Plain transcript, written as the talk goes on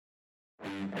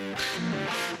Hello,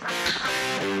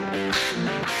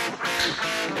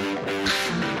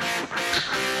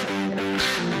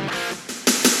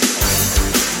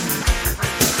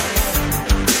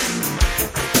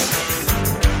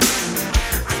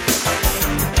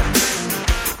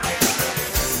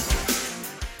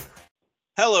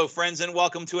 friends, and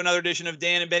welcome to another edition of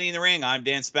Dan and Benny in the Ring. I'm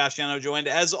Dan Sebastiano, joined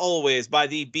as always by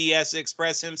the BS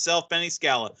Express himself, Benny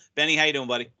Scala. Benny, how you doing,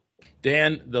 buddy?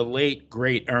 Dan, the late,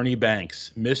 great Ernie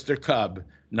Banks, Mr. Cub,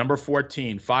 number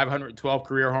 14, 512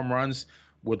 career home runs,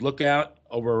 would look out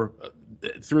over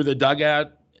through the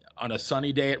dugout on a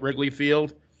sunny day at Wrigley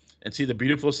Field and see the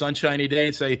beautiful sunshiny day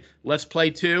and say, let's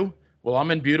play two. Well, I'm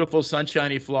in beautiful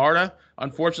sunshiny Florida.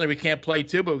 Unfortunately, we can't play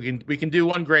two, but we can do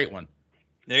one great one.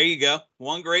 There you go.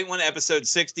 One great one, episode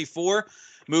 64.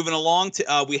 Moving along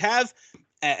to we have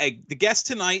the guest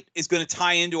tonight is going to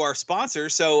tie into our sponsor.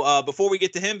 So before we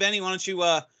get to him, Benny, why don't you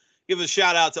give a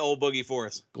shout out to old Boogie for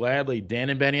us? Gladly.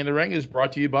 Dan and Benny in the Ring is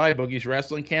brought to you by Boogie's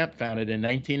Wrestling Camp, founded in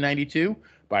 1992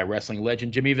 by wrestling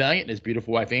legend Jimmy Valiant and his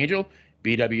beautiful wife Angel.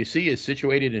 BWC is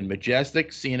situated in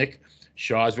majestic, scenic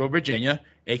Shawsville, Virginia,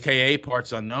 a.k.a.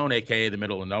 parts unknown, a.k.a. the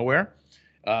middle of nowhere.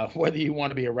 Whether you want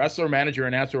to be a wrestler, manager,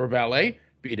 announcer, or valet,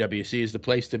 BWC is the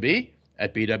place to be.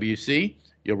 At BWC,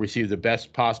 you'll receive the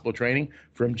best possible training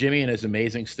from Jimmy and his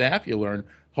amazing staff. You'll learn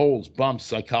holds, bumps,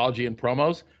 psychology, and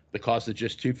promos. The cost is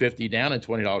just $250 down and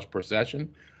 $20 per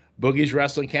session. Boogie's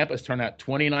Wrestling Camp has turned out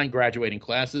 29 graduating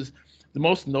classes, the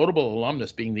most notable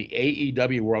alumnus being the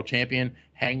AEW World Champion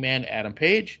Hangman Adam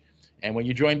Page. And when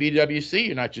you join BWC,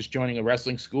 you're not just joining a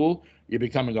wrestling school, you're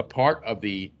becoming a part of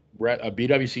the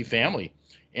BWC family.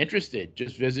 Interested?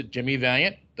 Just visit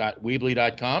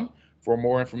jimmyvaliant.weebly.com for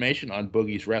more information on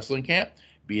Boogie's Wrestling Camp,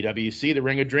 BWC, the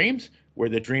Ring of Dreams, where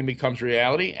the dream becomes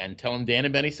reality, and tell him Dan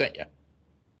and Benny sent you.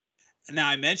 Now,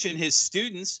 I mentioned his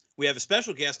students. We have a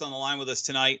special guest on the line with us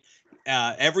tonight.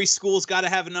 Every school's got to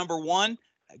have a number one,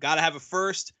 got to have a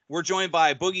first. We're joined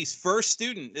by Boogie's first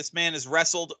student. This man has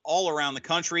wrestled all around the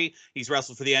country. He's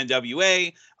wrestled for the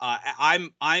NWA.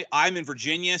 I'm in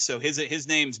Virginia, so his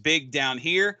name's big down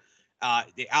here.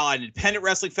 The Allied Independent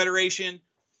Wrestling Federation.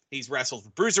 He's wrestled for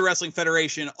Bruiser Wrestling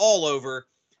Federation all over.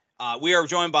 We are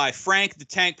joined by Frank the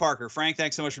Tank Parker. Frank,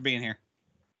 thanks so much for being here.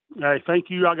 Hey, thank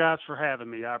you guys for having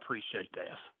me. I appreciate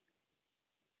that.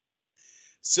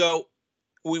 So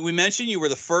we mentioned you were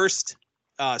the first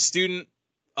student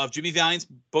of Jimmy Valiant's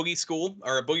Boogie School,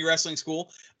 or Boogie Wrestling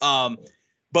School.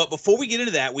 But before we get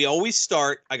into that, we always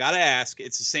start, I got to ask,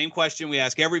 it's the same question we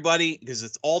ask everybody because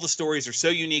it's all the stories are so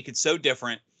unique and so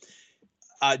different.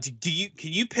 Can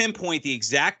you pinpoint the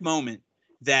exact moment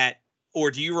or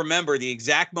do you remember the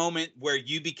exact moment where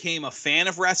you became a fan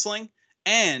of wrestling,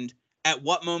 and at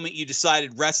what moment you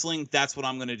decided wrestling, that's what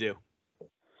I'm going to do?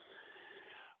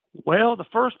 Well, the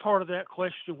first part of that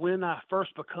question, when I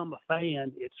first become a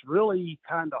fan, it's really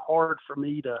kind of hard for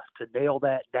me to nail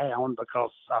that down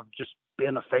because I've just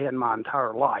been a fan my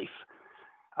entire life.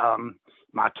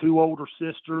 My two older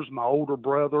sisters, my older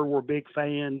brother were big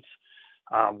fans.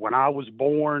 When I was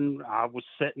born, I was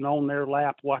sitting on their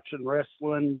lap watching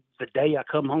wrestling the day I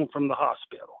come home from the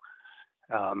hospital.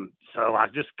 So I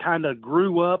just kind of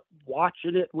grew up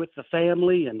watching it with the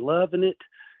family and loving it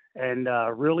and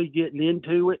really getting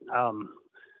into it.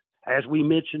 As we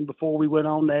mentioned before we went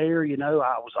on the air,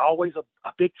 I was always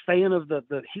a big fan of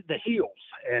the heels.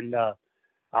 And I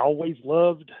always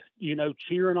loved,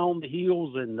 cheering on the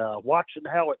heels and watching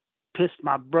how it pissed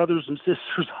my brothers and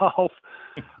sisters off.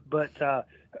 But, I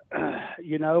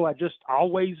just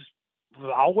always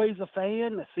a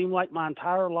fan. It seemed like my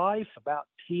entire life, about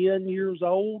 10 years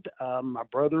old. My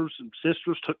brothers and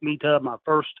sisters took me to my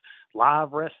first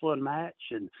live wrestling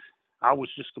match, and I was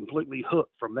just completely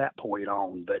hooked from that point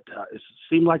on. But it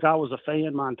seemed like I was a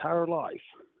fan my entire life.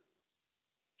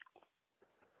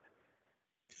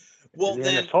 Well,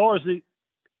 then as far as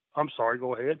I'm sorry,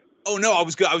 go ahead. Oh no, I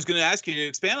was going to ask you to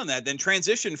expand on that. Then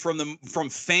transition from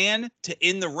fan to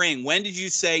in the ring. When did you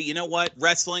say, you know what,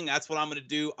 wrestling? That's what I'm going to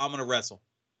do. I'm going to wrestle.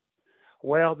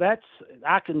 Well,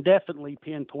 I can definitely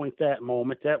pinpoint that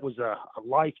moment. That was a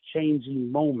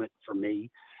life-changing moment for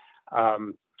me.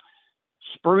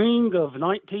 Spring of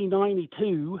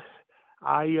 1992,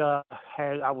 I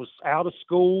was out of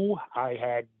school. I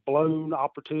had blown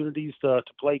opportunities to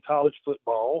play college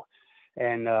football.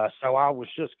 And so I was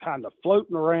just kind of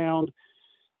floating around,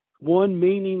 one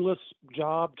meaningless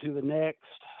job to the next,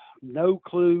 no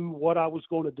clue what I was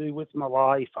going to do with my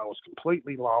life. I was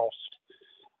completely lost.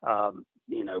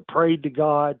 Prayed to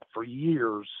God for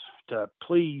years to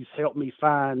please help me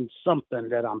find something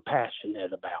that I'm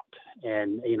passionate about.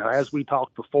 And, as we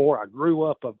talked before, I grew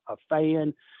up a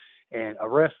fan, and a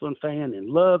wrestling fan and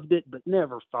loved it, but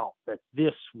never thought that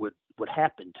this would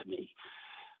happen to me.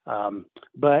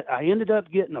 But I ended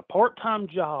up getting a part-time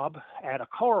job at a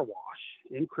car wash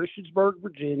in Christiansburg,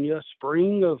 Virginia,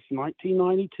 spring of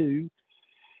 1992.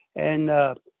 And,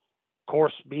 of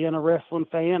course, being a wrestling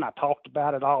fan, I talked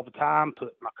about it all the time,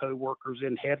 put my coworkers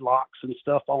in headlocks and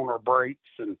stuff on our breaks.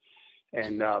 And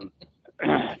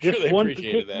Sure, this they one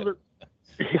appreciated particular,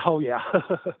 oh yeah,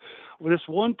 well, this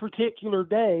one particular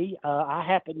day, I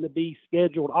happened to be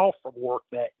scheduled off from work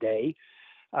that day.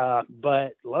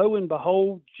 But lo and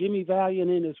behold, Jimmy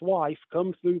Valiant and his wife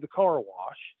come through the car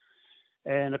wash.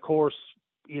 And of course,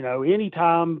 you know,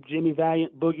 anytime Jimmy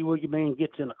Valiant, Boogie Woogie Man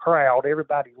gets in a crowd,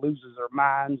 everybody loses their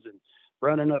minds and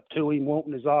running up to him,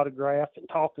 wanting his autograph and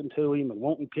talking to him and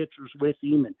wanting pictures with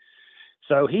him. And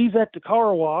so he's at the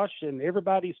car wash and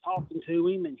everybody's talking to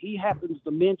him. And he happens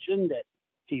to mention that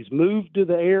he's moved to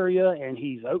the area and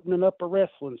he's opening up a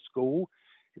wrestling school.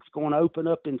 It's going to open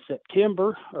up in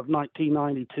September of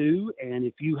 1992. And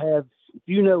if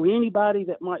you know anybody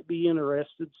that might be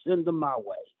interested, send them my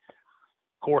way.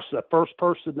 Of course, the first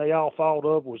person they all thought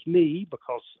of was me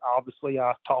because obviously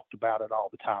I talked about it all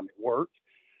the time at work.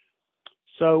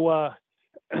 So,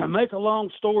 make a long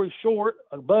story short,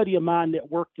 a buddy of mine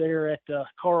that worked there at the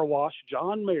car wash,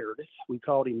 John Meredith, we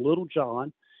called him Little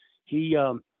John. He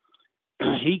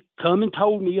come and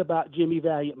told me about Jimmy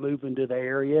Valiant moving to the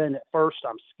area. And at first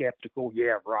I'm skeptical.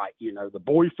 Yeah, right. You know, the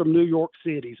boy from New York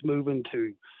City's moving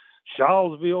to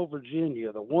Shawsville,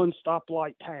 Virginia, the one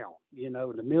stoplight town, you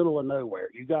know, in the middle of nowhere.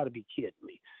 You got to be kidding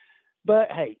me.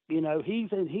 But hey, you know, he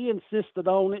insisted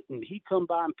on it and he come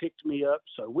by and picked me up.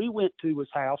 So we went to his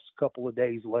house a couple of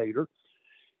days later,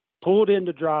 pulled in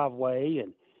the driveway,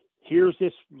 and here's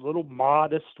this little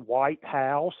modest white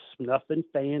house, nothing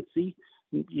fancy.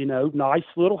 You know, nice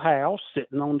little house.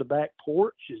 Sitting on the back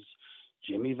porch is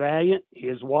Jimmy Valiant,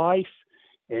 his wife,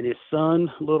 and his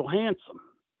son, Little Handsome.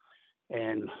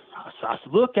 And so I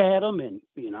look at him and,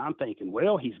 you know, I'm thinking,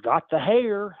 well, he's got the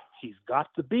hair, he's got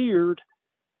the beard,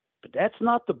 but that's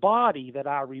not the body that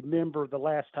I remember the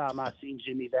last time I seen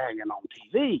Jimmy Valiant on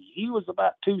TV. He was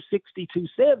about 260,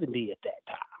 270 at that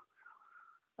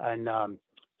time. And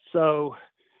so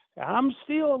I'm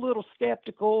still a little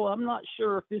skeptical. I'm not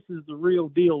sure if this is the real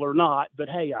deal or not, but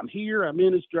hey, I'm here. I'm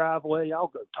in his driveway. I'll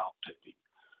go talk to him.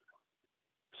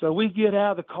 So we get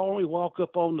out of the car, we walk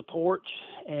up on the porch,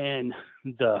 and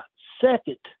the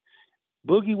second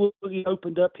Boogie Woogie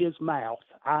opened up his mouth,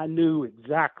 I knew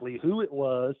exactly who it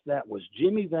was. That was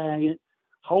Jimmy Valiant.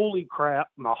 Holy crap,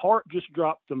 my heart just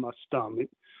dropped to my stomach.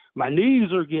 My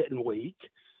knees are getting weak.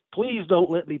 Please don't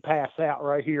let me pass out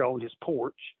right here on his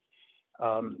porch.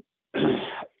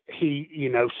 He, you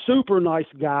know, super nice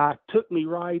guy, took me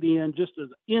right in just as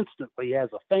instantly as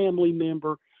a family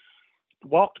member,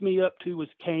 walked me up to his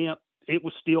camp. It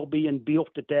was still being built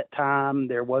at that time.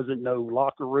 There wasn't no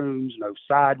locker rooms, no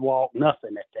sidewalk,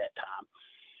 nothing at that time.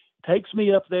 Takes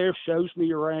me up there, shows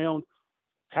me around,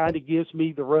 kind of gives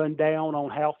me the rundown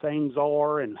on how things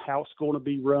are and how it's going to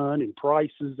be run and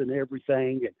prices and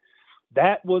everything. And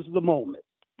that was the moment.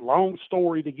 Long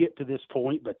story to get to this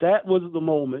point, but that was the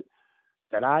moment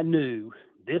that I knew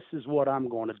this is what I'm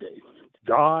going to do.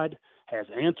 God has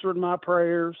answered my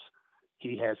prayers.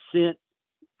 He has sent,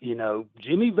 you know,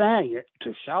 Jimmy Valiant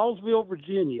to Shawsville,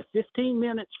 Virginia, 15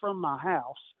 minutes from my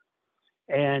house.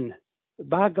 And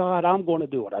by God, I'm going to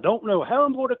do it. I don't know how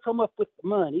I'm going to come up with the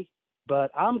money,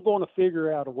 but I'm going to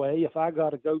figure out a way. If I got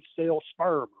to go sell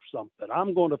sperm or something,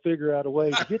 I'm going to figure out a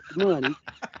way to get the money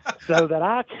so that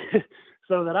I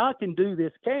can do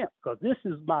this camp, because this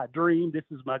is my dream. This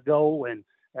is my goal. And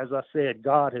as I said,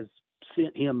 God has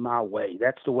sent him my way.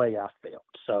 That's the way I felt.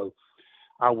 So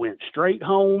I went straight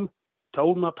home,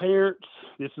 told my parents,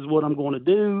 this is what I'm going to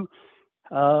do.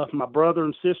 My brother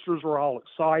and sisters were all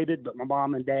excited, but my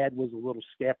mom and dad was a little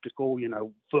skeptical, you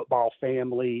know, football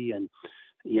family. And,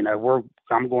 you know,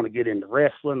 I'm going to get into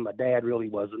wrestling. My dad really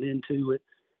wasn't into it.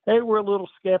 They were a little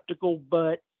skeptical,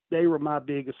 but they were my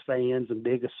biggest fans and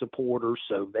biggest supporters.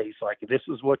 So they's like, if this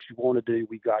is what you want to do,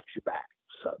 we got you back.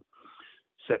 So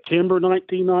September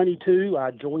 1992,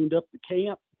 I joined up the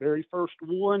camp, very first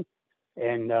one,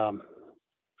 and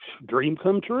dream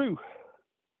come true.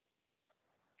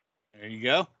 There you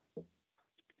go.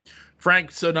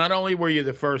 Frank, so not only were you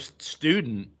the first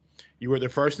student, you were the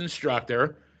first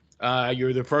instructor, you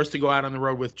were the first to go out on the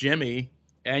road with Jimmy,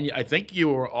 and I think you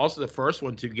were also the first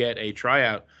one to get a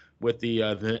tryout with the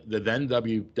then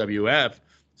WWF.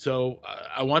 So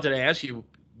I wanted to ask you,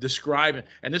 describe,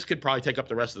 and this could probably take up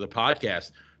the rest of the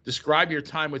podcast, describe your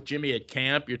time with Jimmy at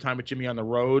camp, your time with Jimmy on the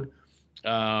road,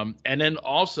 and then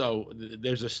also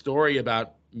there's a story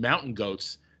about mountain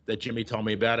goats that Jimmy told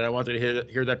me about, and I wanted to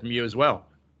hear that from you as well.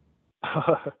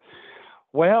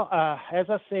 Well, as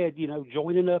I said,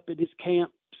 joining up at his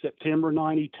camp September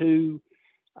 '92,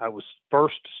 I was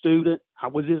first student. I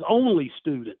was his only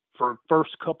student for the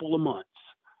first couple of months.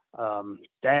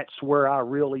 That's where I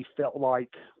really felt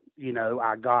like,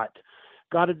 I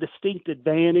got a distinct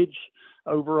advantage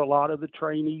over a lot of the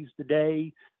trainees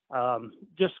today.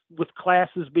 Just with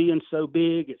classes being so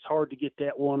big, it's hard to get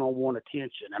that one-on-one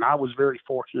attention. And I was very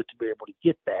fortunate to be able to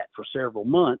get that for several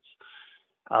months.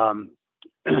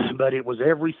 But it was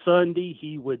every Sunday.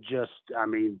 He would just,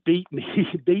 beat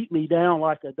me down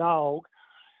like a dog,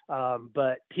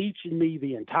 but teaching me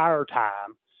the entire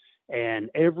time. And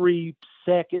every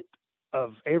second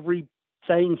of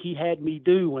everything he had me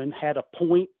doing had a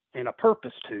point and a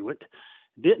purpose to it.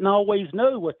 Didn't always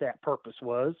know what that purpose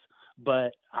was,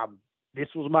 but this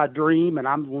was my dream, and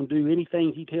I'm going to do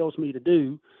anything he tells me to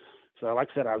do. So like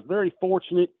I said, I was very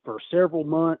fortunate for several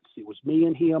months. It was me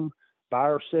and him by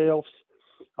ourselves.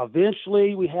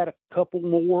 Eventually, we had a couple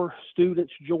more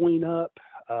students join up.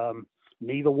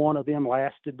 Neither one of them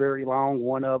lasted very long.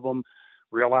 One of them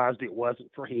realized it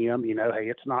wasn't for him. Hey,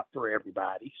 it's not for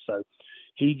everybody. So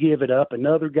he gave it up.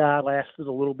 Another guy lasted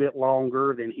a little bit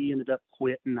longer. Then he ended up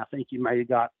quitting. I think he may have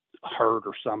got hurt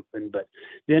or something. But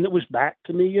then it was back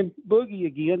to me and Boogie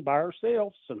again by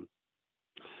ourselves. And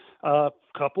a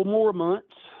couple more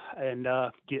months. And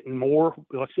getting more,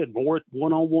 like I said, more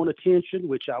one-on-one attention,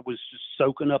 which I was just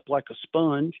soaking up like a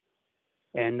sponge.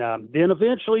 And then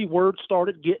eventually word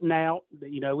started getting out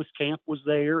that, his camp was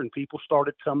there and people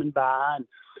started coming by. And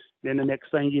then the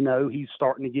next thing you know, he's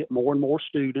starting to get more and more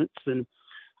students. And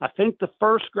I think the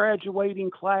first graduating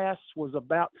class was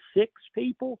about 6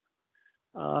 people.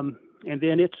 And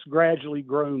then it's gradually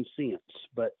grown since.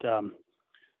 But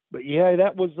yeah,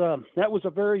 that was a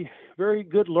very, very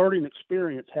good learning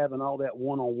experience, having all that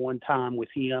one-on-one time with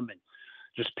him and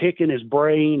just picking his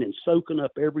brain and soaking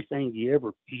up everything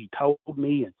he told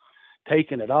me and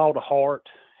taking it all to heart.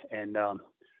 And,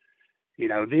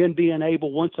 then being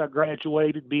able, once I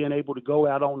graduated, being able to go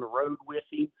out on the road with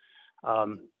him.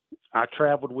 I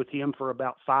traveled with him for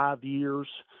about 5 years.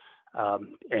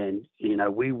 And,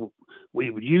 we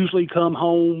would usually come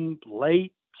home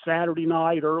late Saturday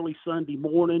night, early Sunday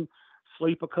morning,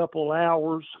 sleep a couple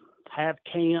hours, have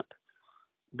camp,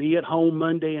 be at home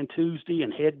Monday and Tuesday,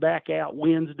 and head back out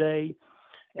Wednesday.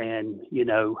 And,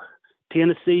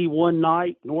 Tennessee one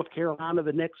night, North Carolina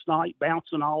the next night,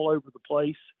 bouncing all over the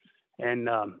place. And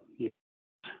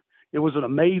it was an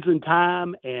amazing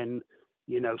time and,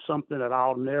 something that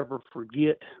I'll never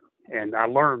forget. And I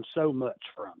learned so much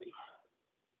from him.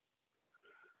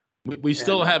 We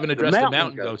still haven't addressed the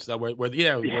mountain goats, though. Where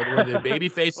the baby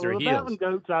face their the heels. Mountain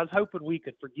goats, I was hoping we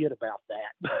could forget about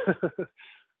that.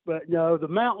 But no, the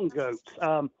mountain goats.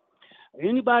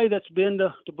 Anybody that's been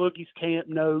to Boogie's camp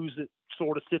knows it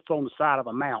sort of sits on the side of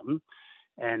a mountain.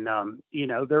 And,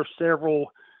 there's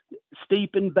several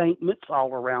steep embankments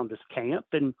all around this camp.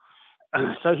 And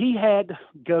so he had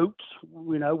goats,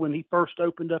 when he first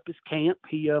opened up his camp,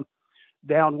 he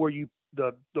down where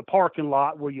the parking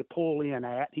lot where you pull in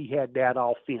at, he had that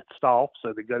all fenced off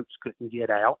so the goats couldn't get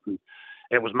out. And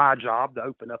it was my job to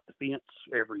open up the fence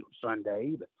every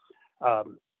Sunday. But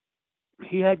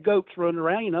he had goats running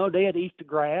around, they had to eat the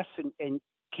grass and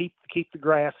keep the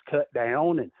grass cut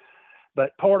down.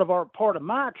 But part of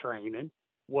my training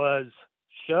was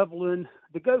shoveling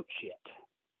the goat shit.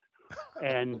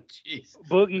 And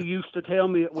Boogie used to tell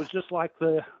me it was just like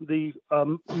the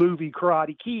movie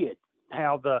Karate Kid,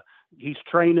 how he's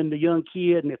training the young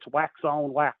kid and it's wax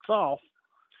on, wax off.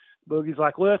 Boogie's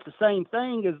like, well, it's the same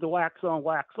thing as the wax on,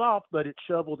 wax off, but it's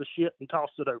shovel the shit and toss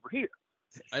it over here.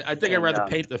 I think I'd rather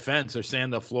paint the fence or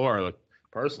sand the floor,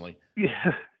 personally.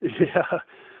 Yeah.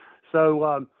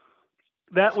 So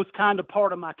that was kind of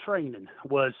part of my training,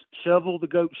 was shovel the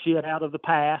goat shit out of the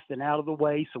path and out of the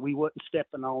way so we wasn't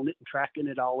stepping on it and tracking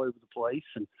it all over the place.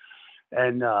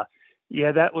 And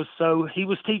yeah, that was so. He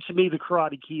was teaching me the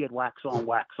Karate Kid wax on,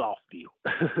 wax off deal.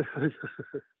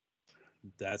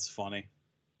 That's funny.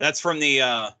 That's from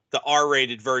the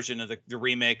R-rated version of the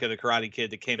remake of the Karate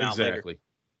Kid that came out later.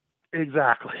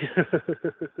 Exactly.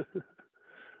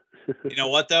 You know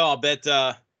what though? I'll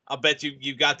bet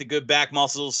you got the good back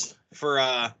muscles for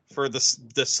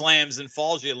the slams and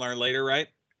falls you learn later, right?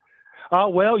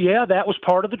 Well, yeah, that was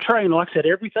part of the training. Like I said,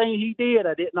 everything he did,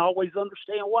 I didn't always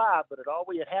understand why, but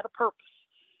it had a purpose.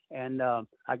 And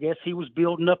I guess he was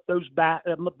building up those back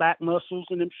muscles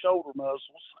and them shoulder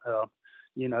muscles.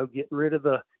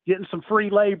 Getting some free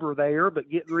labor there, but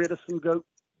getting rid of some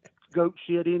goat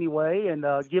shit anyway, and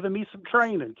giving me some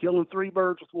training, killing 3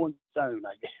 birds with one stone,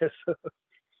 I guess.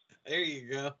 There you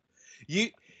go.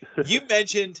 You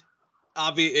mentioned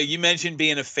you mentioned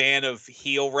being a fan of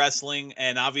heel wrestling,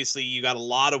 and obviously you got a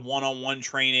lot of one-on-one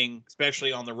training,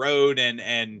 especially on the road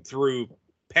and through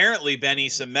apparently, Benny,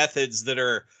 some methods that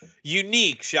are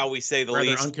unique, shall we say the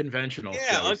Rather least. unconventional.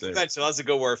 Yeah, unconventional. That's a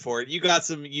good word for it. You got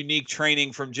some unique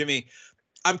training from Jimmy.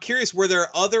 I'm curious, were there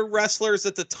other wrestlers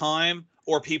at the time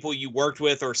or people you worked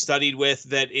with or studied with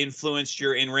that influenced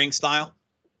your in-ring style?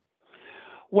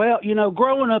 Well,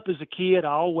 growing up as a kid,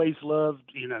 I always loved,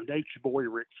 Nature Boy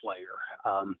Ric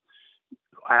Flair.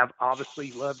 I've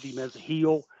obviously loved him as a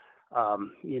heel.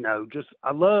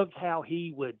 I loved how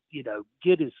he would,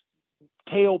 get his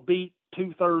tail beat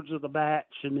 2/3 of the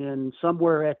match, and then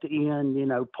somewhere at the end,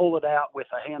 pull it out with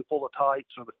a handful of tights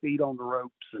or the feet on the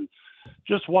ropes, and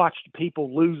just watched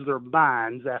people lose their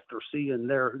minds after seeing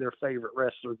their favorite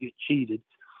wrestler get cheated.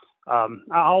 I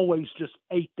always just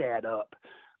ate that up,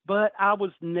 but I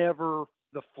was never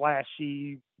the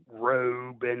flashy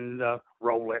robe and the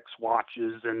Rolex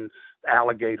watches and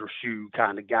alligator shoe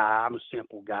kind of guy. I'm a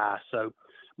simple guy. So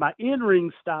my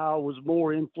in-ring style was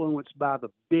more influenced by the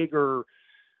bigger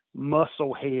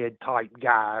muscle head type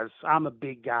guys. I'm a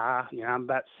big guy. I'm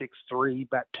about 6'3",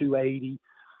 about 280.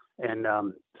 And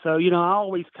so, I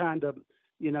always kind of,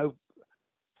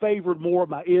 favored more of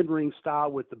my in-ring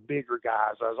style with the bigger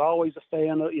guys. I was always a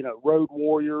fan of, Road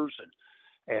Warriors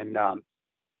and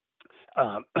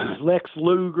Lex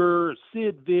Luger,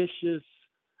 Sid Vicious,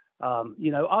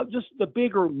 just the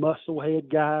bigger musclehead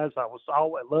guys. I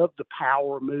loved the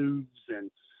power moves and,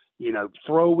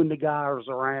 throwing the guys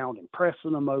around and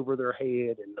pressing them over their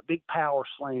head and the big power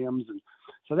slams. And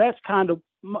so that's kind of,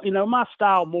 my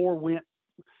style more went,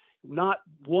 not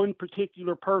one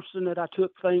particular person that I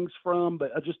took things from,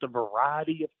 but just a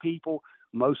variety of people.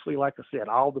 Mostly, like I said,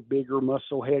 all the bigger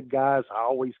musclehead guys. I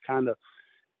always kind of,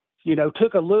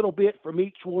 took a little bit from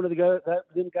each one of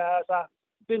them guys. I've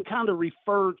been kind of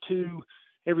referred to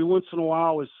every once in a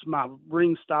while as my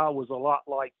ring style was a lot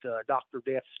like Dr.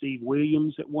 Death Steve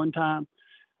Williams at one time.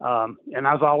 And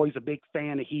I was always a big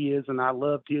fan of his, and I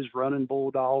loved his running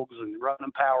bulldogs and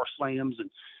running power slams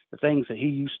and the things that he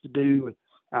used to do.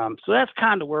 So that's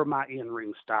kind of where my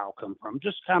in-ring style come from.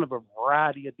 Just kind of a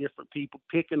variety of different people,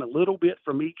 picking a little bit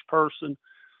from each person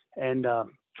and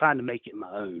trying to make it my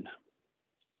own.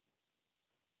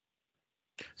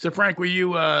 So, Frank, were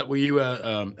you an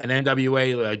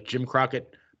NWA Jim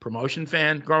Crockett promotion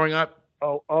fan growing up?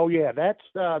 Oh yeah,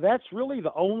 that's really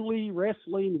the only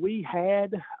wrestling we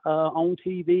had on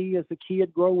TV as a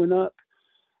kid growing up.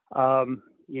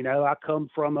 I come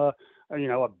from a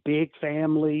big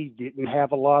family, didn't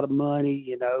have a lot of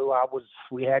money.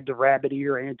 We had the rabbit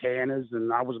ear antennas,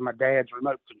 and I was my dad's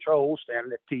remote control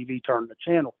standing at TV, turning the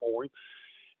channel for him.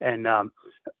 And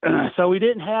so we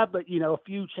didn't have but, a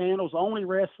few channels. Only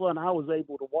wrestling I was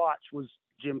able to watch was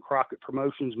Jim Crockett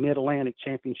Promotions Mid-Atlantic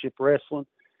Championship Wrestling.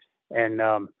 And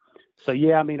so,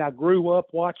 yeah, I grew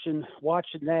up watching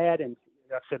that. And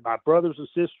like I said, my brothers and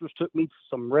sisters took me to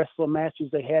some wrestling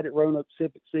matches they had at Roanoke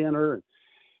Civic Center.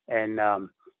 And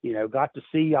got to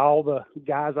see all the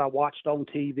guys I watched on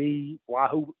TV,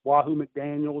 Wahoo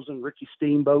McDaniels and Ricky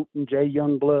Steamboat and Jay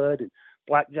Youngblood and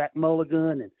Blackjack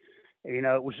Mulligan. And,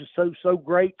 it was just so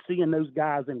great seeing those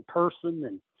guys in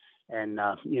person and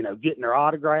getting their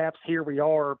autographs. Here we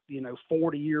are,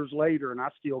 40 years later, and I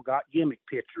still got gimmick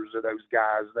pictures of those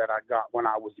guys that I got when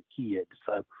I was a kid.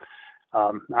 So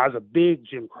I was a big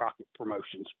Jim Crockett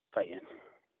Promotions fan.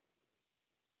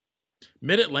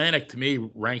 Mid-Atlantic, to me,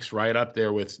 ranks right up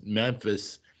there with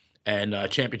Memphis and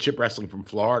Championship Wrestling from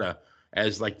Florida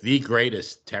as like the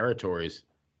greatest territories.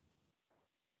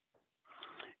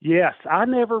 Yes, I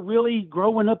never really,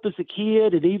 growing up as a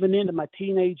kid and even into my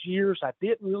teenage years, I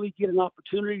didn't really get an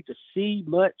opportunity to see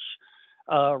much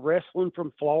wrestling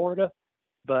from Florida,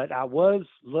 but I was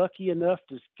lucky enough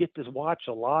to get to watch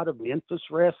a lot of Memphis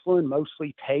wrestling,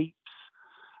 mostly tapes.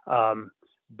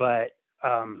 But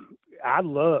I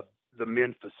love the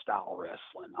Memphis style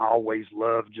wrestling. I always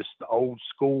loved just the old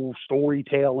school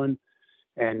storytelling,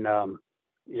 and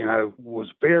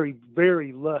was very,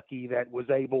 very lucky that was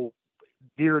able,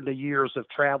 during the years of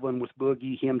traveling with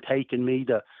Boogie, him taking me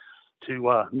to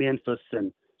Memphis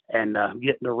and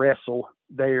getting to wrestle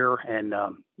there, and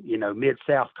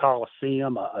Mid-South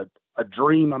Coliseum, a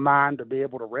dream of mine to be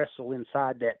able to wrestle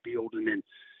inside that building,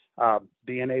 and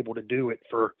being able to do it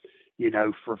for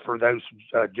those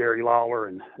Jerry Lawler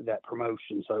and that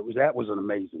promotion. So that was an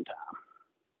amazing time.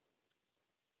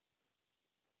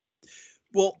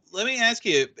 Well, let me ask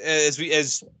you,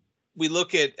 as we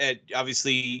look at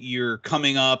obviously you're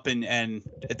coming up and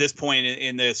at this point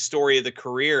in the story of the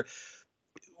career,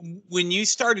 when you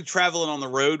started traveling on the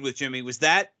road with Jimmy, was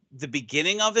that the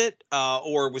beginning of it,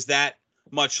 or was that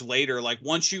much later? Like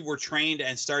once you were trained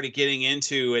and started getting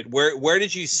into it, where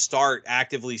did you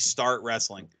actively start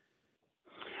wrestling?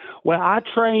 Well, I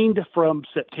trained from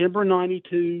September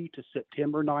 92 to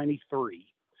September 93.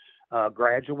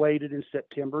 Graduated in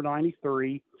September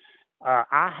 93.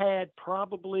 I had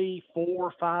probably 4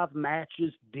 or 5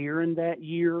 matches during that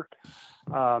year,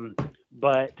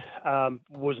 but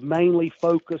was mainly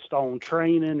focused on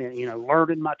training and,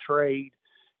 learning my trade,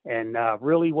 and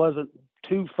really wasn't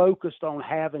too focused on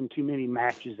having too many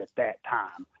matches at that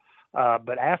time.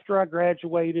 But after I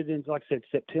graduated in, like I said,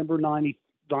 September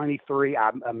 93,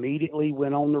 I immediately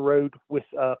went on the road with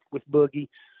Boogie,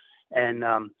 and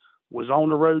was on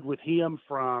the road with him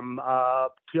from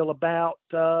till about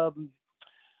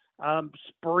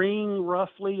spring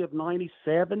roughly of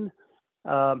 97.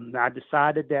 I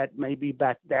decided that maybe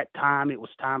back that time it was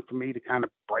time for me to kind of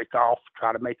break off,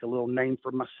 try to make a little name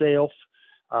for myself.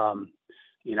 I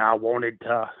wanted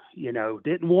to,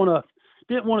 didn't want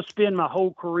to spend my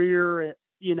whole career,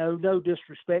 no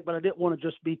disrespect, but I didn't want to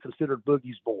just be considered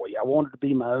Boogie's boy. I wanted to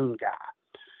be my own guy.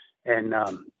 And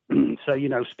so,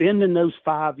 spending those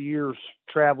 5 years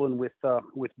traveling with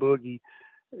Boogie,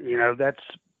 that's,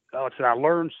 like I said, I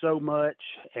learned so much.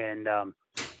 And,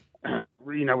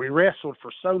 we wrestled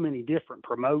for so many different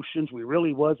promotions. We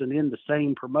really wasn't in the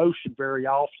same promotion very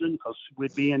often because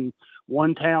we'd be in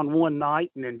one town one night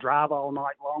and then drive all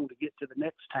night long to get to the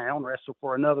next town, wrestle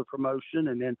for another promotion,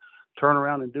 and then turn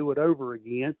around and do it over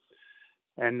again.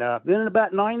 And then in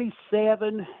about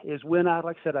 97 is when I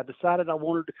decided I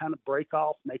wanted to kind of break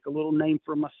off, make a little name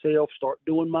for myself, start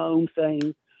doing my own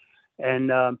thing. And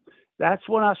that's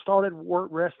when I started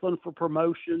wrestling for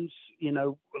promotions,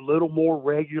 a little more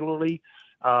regularly.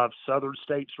 Southern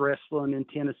States Wrestling in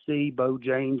Tennessee, Bo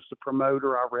James, the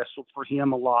promoter, I wrestled for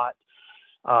him a lot.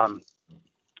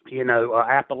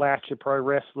 Appalachia Pro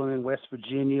Wrestling in West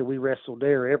Virginia, we wrestled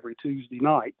there every Tuesday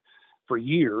night for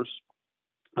years.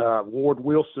 Ward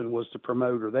Wilson was the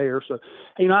promoter there. So,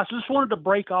 I just wanted to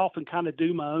break off and kind of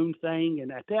do my own thing.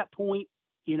 And at that point,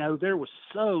 there was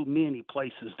so many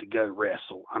places to go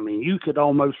wrestle. I mean, you could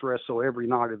almost wrestle every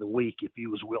night of the week if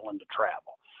you was willing to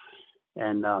travel.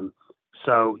 And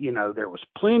so, there was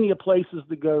plenty of places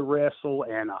to go wrestle.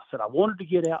 And I said I wanted to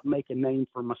get out and make a name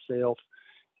for myself.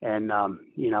 And,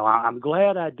 I'm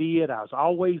glad I did. I was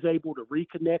always able to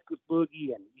reconnect with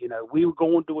Boogie. And, we were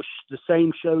going to the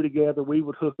same show together. We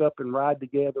would hook up and ride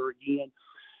together again.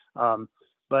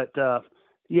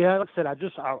 Yeah, like I said,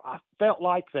 I felt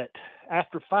like that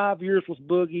after 5 years with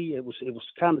Boogie, it was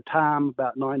kind of time,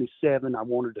 about 97, I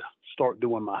wanted to start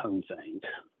doing my own thing.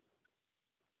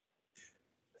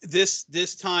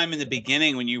 This time in the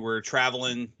beginning when you were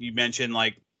traveling, you mentioned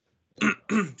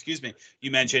excuse me,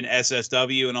 you mentioned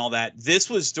SSW and all that. This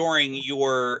was during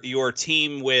your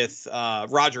team with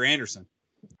Roger Anderson.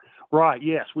 Right.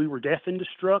 Yes, we were Death and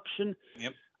Destruction.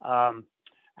 Yep.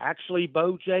 Actually,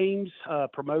 Bo James,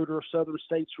 promoter of Southern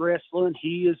States Wrestling,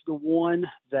 he is the one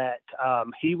that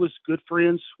he was good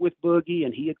friends with Boogie,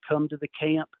 and he had come to the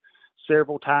camp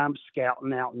several times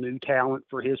scouting out new talent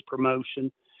for his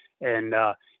promotion. And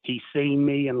he seen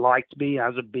me and liked me. I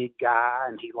was a big guy,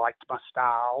 and he liked my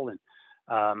style. And,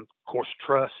 of course,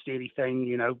 trust anything,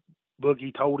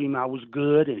 Boogie told him I was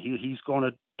good, and he's going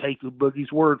to take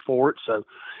Boogie's word for it. So,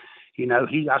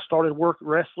 I started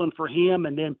wrestling for him,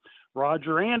 and then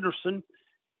Roger Anderson,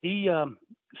 he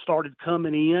started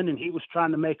coming in, and he was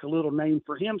trying to make a little name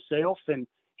for himself, and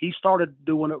he started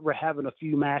doing it. We're having a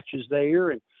few matches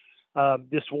there, and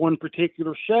this one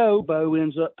particular show, Bo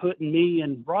ends up putting me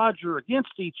and Roger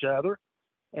against each other,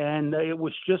 and it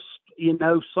was just,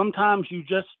 sometimes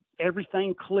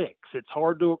everything clicks. It's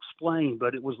hard to explain,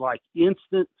 but it was like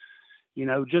instant,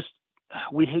 just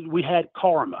we had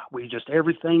karma.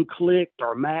 Everything clicked.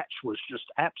 Our match was just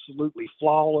absolutely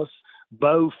flawless.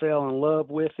 Bo fell in love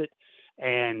with it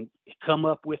and come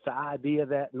up with the idea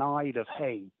that night of,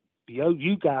 hey,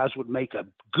 you guys would make a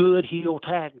good heel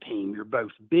tag team. You're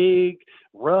both big,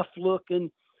 rough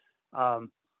looking.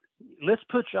 Let's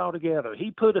put y'all together.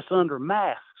 He put us under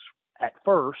masks at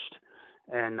first,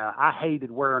 and I hated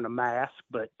wearing a mask,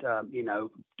 but,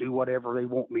 do whatever they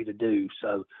want me to do.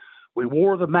 So we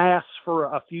wore the masks for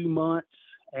a few months,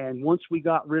 and once we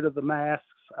got rid of the masks,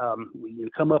 we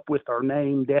come up with our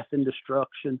name, Death and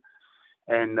Destruction.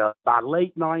 And by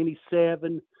late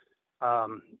 97,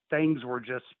 things were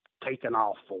just taking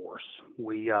off for us.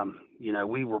 We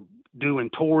were doing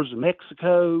tours in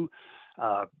Mexico.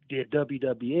 Did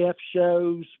WWF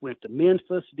shows, went to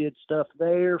Memphis, did stuff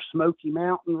there, Smoky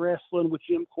Mountain Wrestling with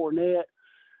Jim Cornette.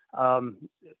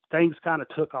 Things kind of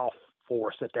took off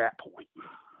for us at that point.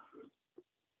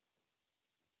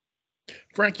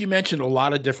 Frank, you mentioned a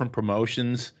lot of different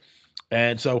promotions.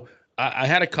 And so I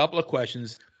had a couple of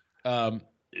questions.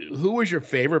 Who was your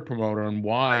favorite promoter and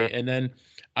why? And then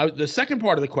the second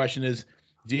part of the question is,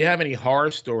 do you have any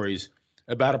horror stories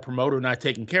about a promoter not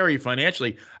taking care of you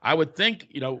financially? I would think,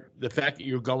 the fact that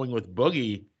you're going with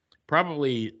Boogie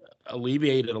probably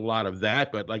alleviated a lot of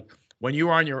that. But like when you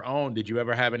were on your own, did you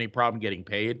ever have any problem getting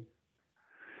paid?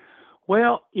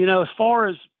 Well, as far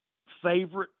as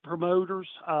favorite promoters,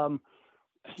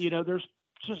 there's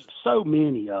just so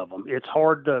many of them. It's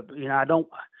hard to, I don't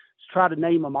try to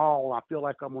name them all. I feel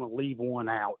like I'm going to leave one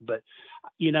out, but,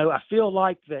 I feel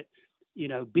like that,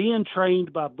 being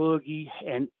trained by Boogie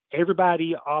and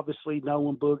everybody obviously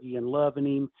knowing Boogie and loving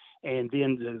him. And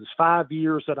then there's 5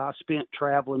 years that I spent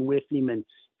traveling with him and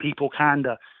people kind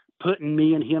of putting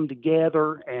me and him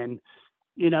together. And,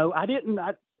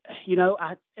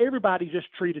 everybody just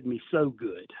treated me so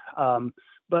good.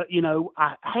 But,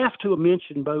 I have to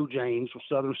mention Bo James with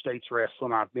Southern States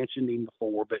Wrestling. I've mentioned him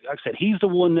before, but like I said, he's the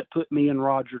one that put me and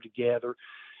Roger together.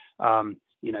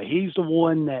 He's the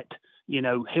one that,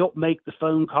 helped make the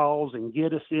phone calls and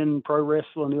get us in Pro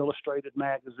Wrestling Illustrated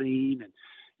magazine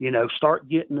and, start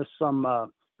getting us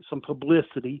some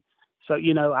publicity. So,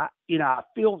 I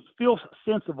feel a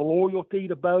sense of loyalty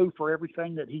to Bo for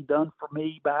everything that he done for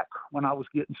me back when I was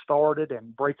getting started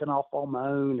and breaking off on my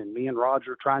own, and me and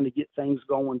Roger trying to get things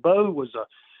going. Bo was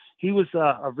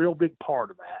a real big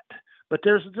part of that. But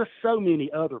there's just so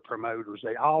many other promoters.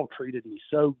 They all treated me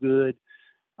so good.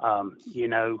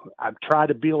 I've tried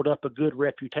to build up a good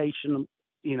reputation,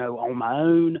 on my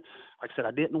own. Like I said,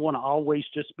 I didn't want to always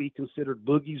just be considered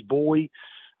Boogie's boy.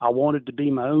 I wanted to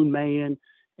be my own man.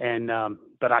 And,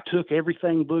 but I took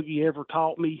everything Boogie ever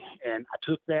taught me, and I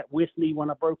took that with me when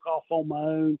I broke off on my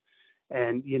own.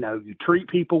 And, you treat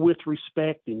people with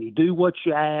respect and you do what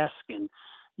you ask, and,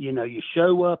 you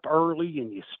show up early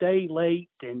and you stay late,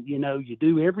 and, you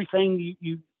do everything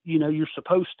you're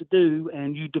supposed to do,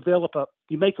 and you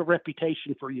make a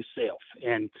reputation for yourself.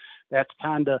 And that's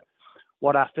kind of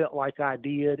what I felt like I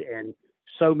did. And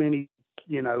so many,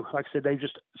 like I said, they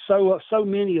just so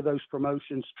many of those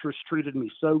promotions treated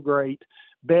me so great,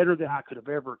 better than I could have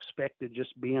ever expected,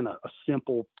 just being a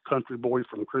simple country boy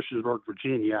from Christiansburg,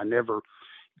 Virginia. I never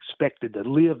expected to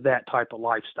live that type of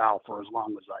lifestyle for as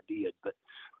long as I did, but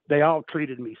they all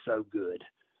treated me so good.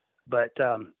 But,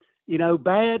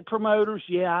 bad promoters,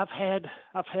 yeah,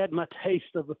 I've had my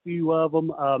taste of a few of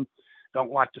them.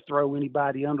 Don't like to throw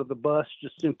anybody under the bus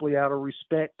just simply out of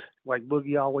respect, like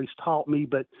Boogie always taught me.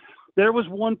 But there was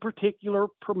one particular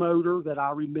promoter that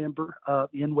I remember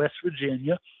in West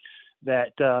Virginia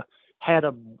that had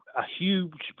a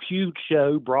huge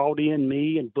show, brought in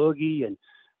me and Boogie and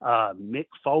Mick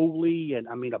Foley, and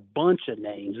a bunch of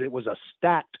names. It was a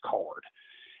stacked card.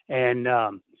 And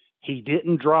he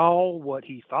didn't draw what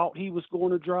he thought he was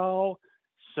going to draw.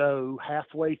 So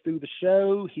halfway through the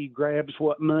show, he grabs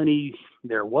what money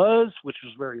there was, which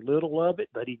was very little of it,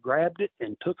 but he grabbed it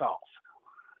and took off.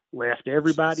 Left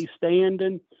everybody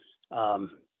standing,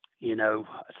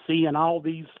 seeing all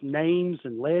these names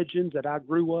and legends that I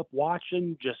grew up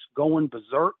watching just going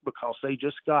berserk because they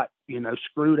just got,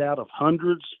 screwed out of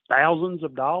hundreds, thousands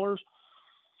of dollars.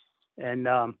 And,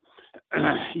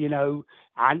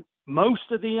 most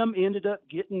of them ended up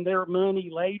getting their money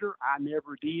later. I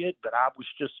never did, but I was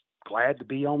just glad to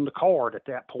be on the card at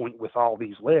that point with all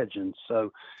these legends.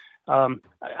 So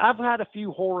I've had a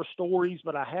few horror stories,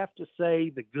 but I have to say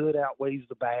the good outweighs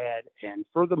the bad. And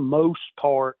for the most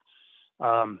part,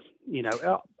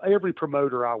 every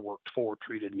promoter I worked for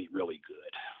treated me really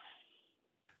good.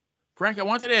 Frank, I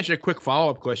wanted to ask you a quick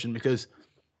follow-up question because,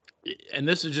 and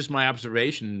this is just my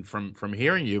observation from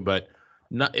hearing you, but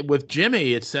with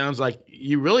Jimmy, it sounds like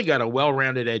you really got a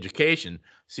well-rounded education.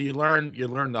 So you learn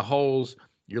the holes,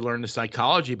 you learn the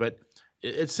psychology, but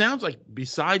it sounds like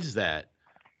besides that,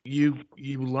 you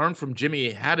learn from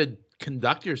Jimmy how to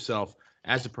conduct yourself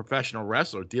as a professional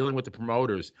wrestler, dealing with the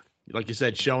promoters, like you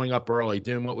said, showing up early,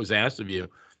 doing what was asked of you.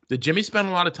 Did Jimmy spend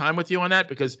a lot of time with you on that?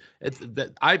 Because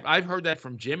I've heard that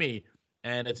from Jimmy,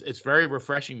 and it's very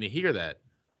refreshing to hear that.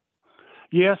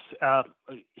 Yes,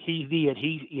 he did.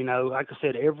 He, like I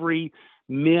said, every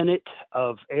minute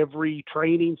of every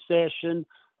training session,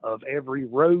 of every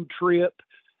road trip,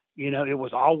 it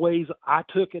was always, I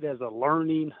took it as a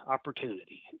learning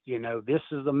opportunity. This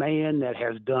is a man that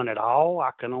has done it all.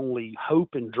 I can only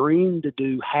hope and dream to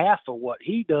do half of what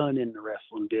he done in the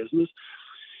wrestling business.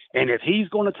 And if he's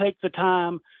going to take the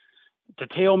time to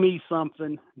tell me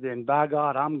something, then by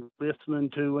God, I'm listening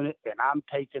to it, and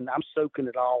I'm soaking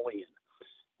it all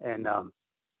in. And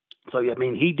so, I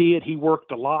mean, he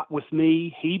worked a lot with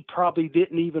me. He probably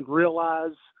didn't even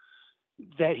realize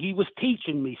that he was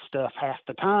teaching me stuff half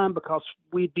the time, because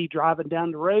we'd be driving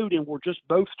down the road and we're just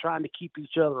both trying to keep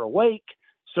each other awake.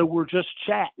 So we're just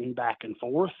chatting back and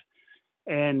forth.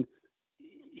 And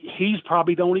he's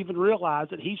probably don't even realize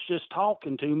it. He's just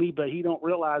talking to me, but he don't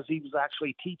realize he was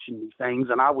actually teaching me things.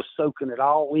 And I was soaking it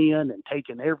all in and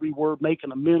taking every word,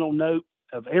 making a mental note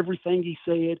of everything he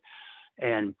said.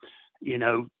 And, you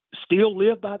know, still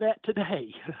live by that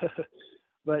today.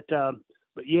 But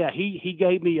yeah, he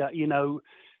gave me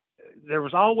there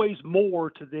was always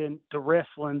more to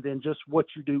wrestling than just what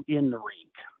you do in the ring.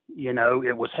 You know,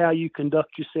 it was how you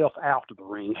conduct yourself out of the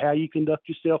ring, how you conduct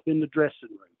yourself in the dressing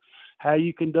room, how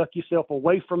you conduct yourself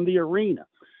away from the arena.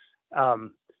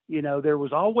 You know, there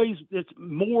was always, it's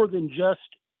more than just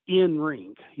in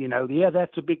ring, you know, yeah,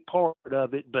 that's a big part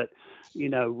of it, but, you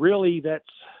know, really that's,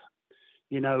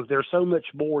 you know, there's so much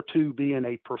more to being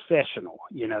a professional.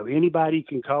 You know, anybody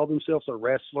can call themselves a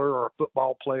wrestler or a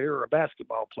football player or a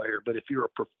basketball player, but if you're a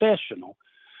professional,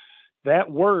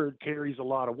 that word carries a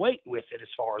lot of weight with it as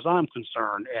far as I'm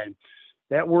concerned. And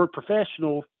that word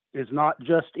professional is not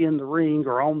just in the ring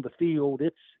or on the field.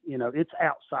 It's, you know, it's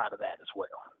outside of that as well.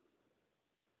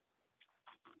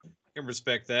 I can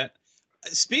respect that.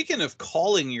 Speaking of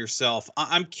calling yourself,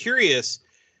 I'm curious,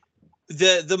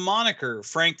 the moniker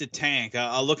Frank the Tank,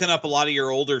 looking up a lot of your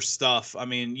older stuff. I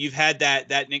mean, you've had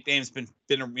that nickname's been,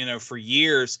 you know, for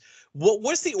years.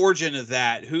 What's the origin of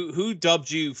that? Who dubbed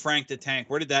you Frank the Tank?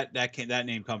 Where did that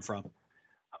name come from?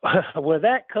 Well,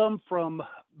 that come from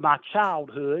my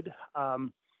childhood.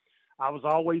 I was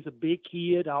always a big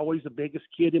kid, always the biggest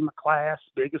kid in my class,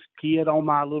 biggest kid on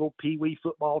my little peewee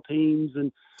football teams,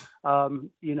 and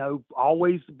you know,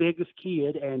 always the biggest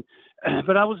kid. And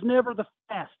but I was never the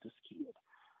fastest kid.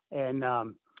 And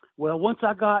well, once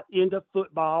I got into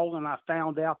football and I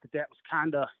found out that was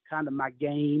kind of my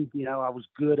game, you know, I was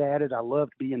good at it. I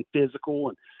loved being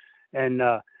physical, and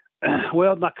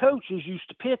well, my coaches used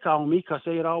to pick on me because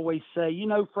they'd always say, you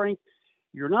know, Frank,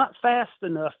 you're not fast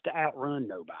enough to outrun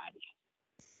nobody.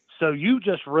 So you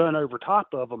just run over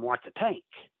top of them like a tank.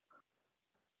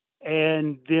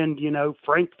 And then, you know,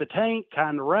 Frank the Tank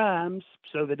kind of rhymes,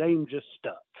 so the name just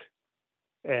stuck.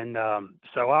 And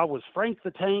so I was Frank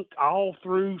the Tank all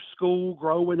through school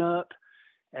growing up,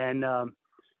 and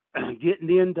getting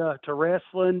into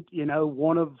wrestling. You know,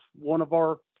 one of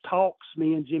our talks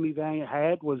me and Jimmy Valiant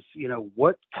had was, you know,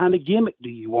 what kind of gimmick do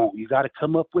you want? You got to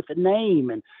come up with a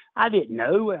name. And I didn't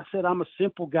know. I said, I'm a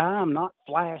simple guy. I'm not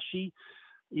flashy.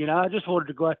 You know, I just wanted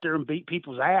to go out there and beat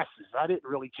people's asses. I didn't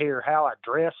really care how I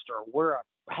dressed or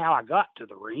how I got to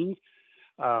the ring.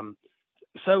 So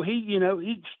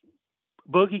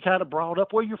Boogie kind of brought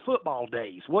up, well, your football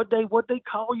days. What they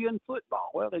call you in football?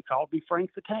 Well, they called me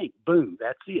Frank the Tank. Boom,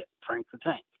 that's it, Frank the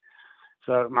Tank.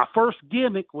 So my first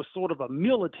gimmick was sort of a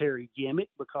military gimmick,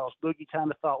 because Boogie kind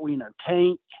of thought, well, you know,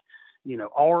 tank, you know,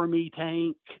 army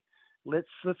tank. Let's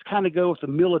kind of go with the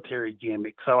military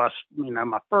gimmick. So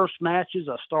my first matches,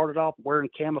 I started off wearing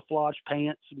camouflage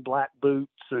pants and black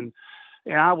boots, and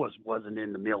I wasn't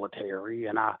in the military,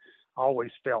 and I always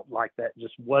felt like that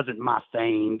just wasn't my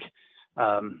thing.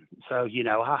 So, you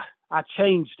know, I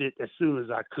changed it as soon as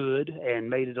I could and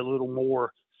made it a little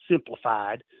more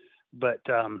simplified. But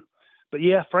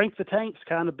yeah, Frank the Tank's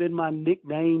kind of been my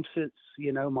nickname since,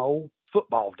 you know, my old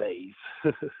football days.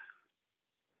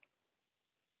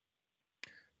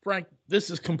 Frank,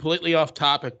 this is completely off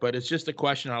topic, but it's just a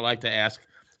question I like to ask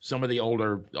some of the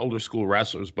older school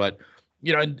wrestlers. But,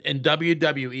 you know, in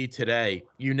WWE today,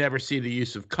 you never see the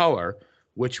use of color,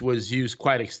 which was used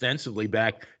quite extensively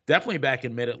definitely back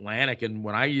in Mid-Atlantic. And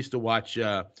when I used to watch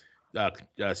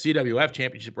CWF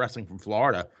Championship Wrestling from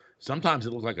Florida, sometimes it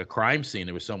looked like a crime scene.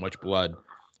 There was so much blood.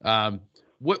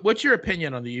 What's your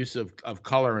opinion on the use of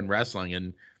color in wrestling?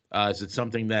 And is it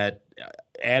something that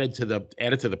added to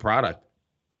the product?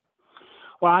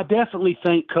 Well, I definitely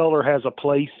think color has a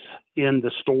place in the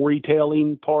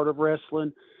storytelling part of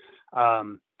wrestling. I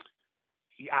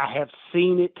have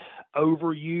seen it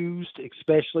overused,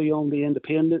 especially on the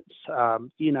independents.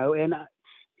 You know, and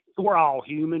we're all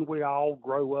human. We all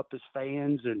grow up as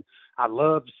fans, and I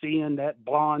love seeing that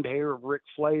blonde hair of Ric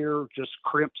Flair just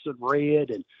crimson red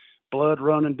and blood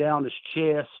running down his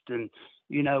chest. And,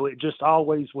 you know, it just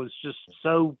always was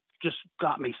just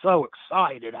got me so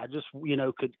excited. I just, you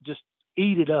know, could just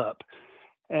eat it up.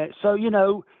 So, you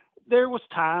know, there was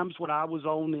times when I was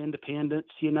on the independents,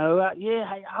 you know,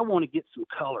 I want to get some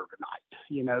color tonight.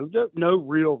 No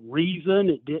real reason.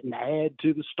 It didn't add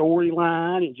to the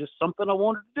storyline. It's just something I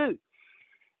wanted to do.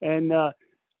 And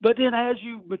but then as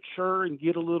you mature and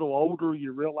get a little older,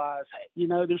 you realize,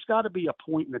 there's got to be a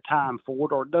point in the time for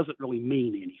it, or it doesn't really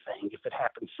mean anything if it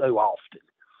happens so often.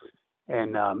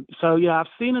 And so, I've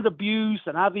seen it abused,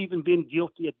 and I've even been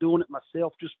guilty of doing it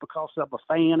myself just because I'm a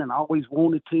fan and I always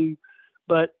wanted to.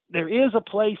 But there is a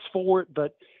place for it,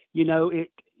 but,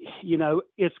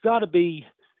 it's got to be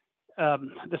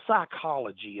the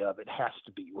psychology of it has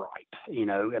to be right.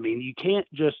 You can't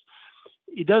just –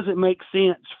 it doesn't make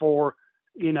sense for,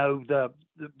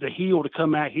 the heel to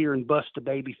come out here and bust a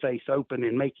baby face open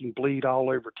and make him bleed all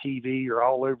over TV or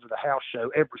all over the house show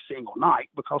every single night,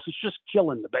 because it's just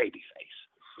killing the baby face.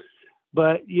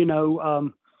 But,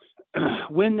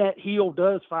 when that heel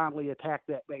does finally attack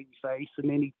that baby face, and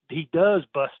then he does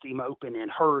bust him open and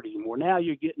hurt him, well, now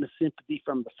you're getting the sympathy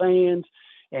from the fans,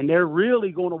 and they're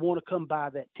really going to want to come buy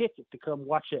that ticket to come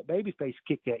watch that baby face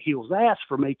kick that heel's ass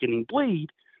for making him bleed.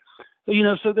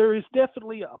 So there is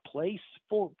definitely a place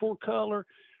for color,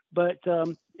 but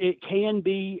it can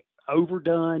be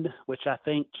overdone, which I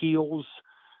think kills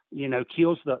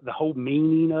the whole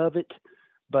meaning of it.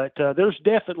 But there's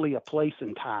definitely a place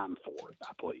and time for it,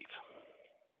 I believe.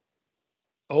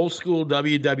 Old school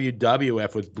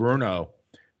WWF with Bruno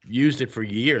used it for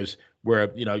years, where,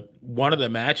 one of the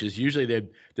matches, usually there'd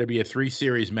be a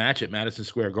 3-series match at Madison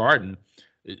Square Garden.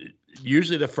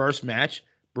 Usually the first match,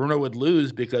 Bruno would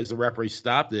lose because the referee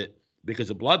stopped it because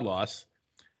of blood loss.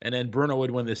 And then Bruno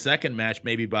would win the second match,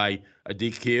 maybe by a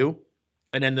DQ.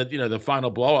 And then the final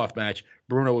blow-off match,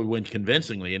 Bruno would win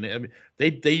convincingly. And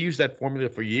they used that formula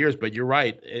for years, but you're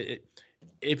right.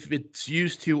 If it's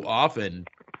used too often,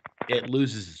 it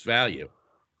loses its value.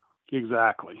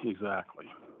 Exactly.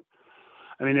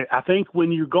 I think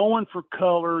when you're going for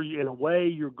color, in a way,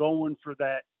 you're going for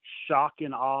that shock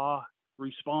and awe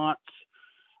response.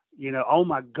 Oh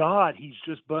my God, he's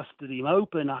just busted him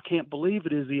open. I can't believe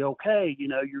it. Is he okay?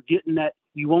 You're getting that,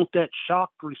 you want that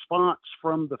shocked response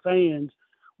from the fans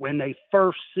when they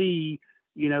first see,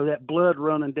 that blood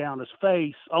running down his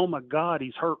face. Oh my God,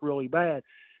 he's hurt really bad.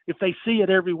 If they see it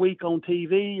every week on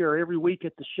TV or every week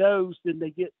at the shows, then they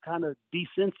get kind of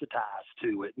desensitized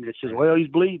to it. And it's just, well, he's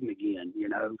bleeding again,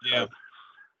 Yeah.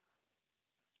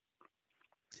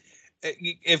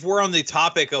 If we're on the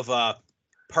topic of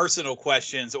personal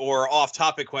questions, or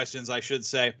off-topic questions, I should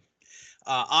say,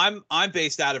 I'm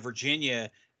based out of Virginia,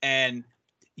 and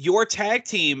your tag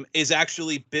team is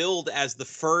actually billed as the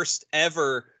first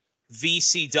ever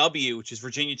VCW, which is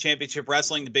Virginia Championship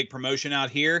Wrestling, the big promotion out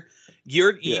here.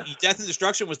 Death and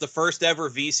Destruction was the first ever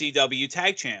VCW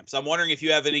tag champs. I'm wondering if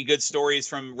you have any good stories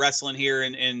from wrestling here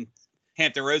in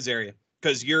Hampton Roads area,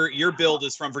 because your build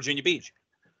is from Virginia Beach.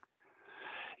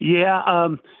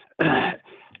 Yeah.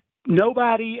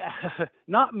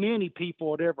 Not many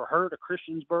people had ever heard of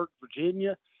Christiansburg,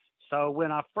 Virginia. So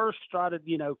when I first started,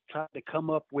 trying to come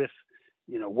up with,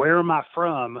 where am I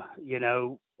from,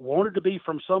 wanted to be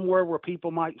from somewhere where people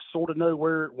might sort of know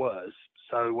where it was.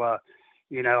 So,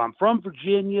 I'm from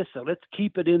Virginia, so let's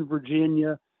keep it in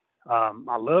Virginia.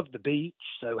 I love the beach.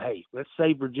 So, hey, let's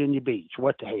say Virginia Beach.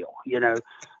 What the hell,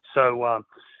 So,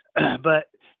 but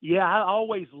yeah, I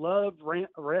always loved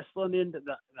wrestling in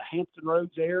the Hampton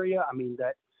Roads area.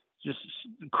 That just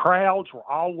the crowds were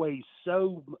always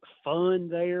so fun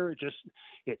there.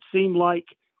 It seemed like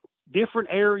different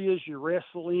areas you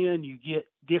wrestle in, you get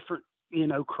different,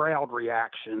 crowd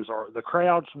reactions, or the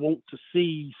crowds want to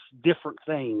see different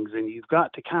things, and you've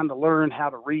got to kind of learn how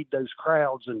to read those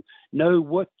crowds and know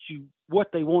what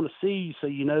they want to see, so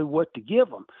you know what to give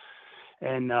them.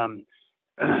 And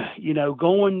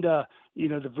going to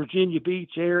the Virginia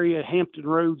Beach area, Hampton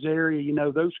Roads area,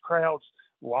 those crowds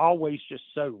were always just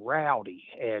so rowdy,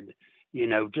 and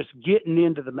just getting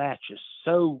into the matches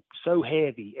so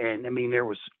heavy. And there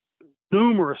was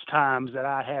numerous times that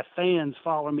I'd have fans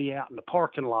follow me out in the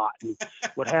parking lot and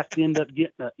would have to end up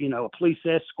getting a police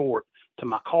escort to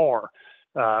my car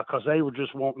because they were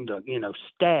just wanting to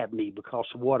stab me because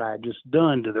of what I had just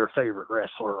done to their favorite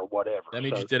wrestler or whatever. That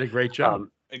means you did a great job.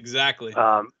 Exactly.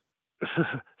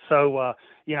 So I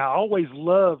always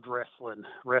loved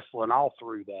wrestling all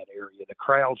through that area. The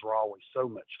crowds were always so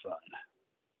much fun.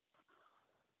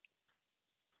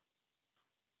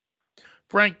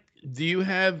 Frank, do you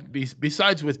have,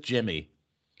 besides with Jimmy,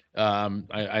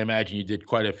 I imagine you did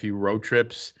quite a few road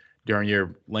trips during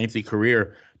your lengthy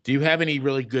career. Do you have any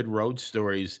really good road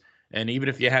stories? And even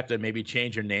if you have to maybe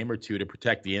change your name or two to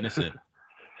protect the innocent.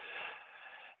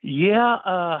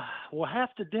 Yeah, we'll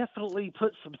have to definitely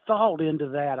put some thought into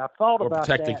that. I thought or about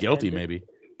protect that. the guilty, maybe.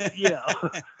 Yeah,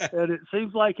 and it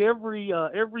seems like every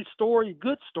story,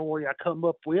 good story I come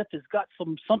up with has got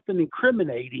something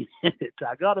incriminating in it.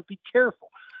 I got to be careful.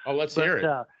 Oh, let's hear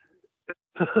it.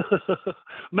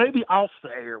 Maybe off the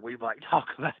air we might talk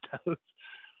about those.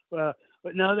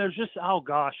 But no, there's just, oh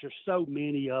gosh, there's so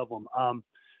many of them.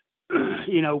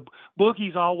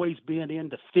 Boogie's always been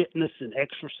into fitness and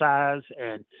exercise,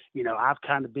 and I've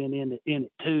kind of been in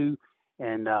it too.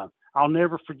 And I'll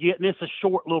never forget. And it's a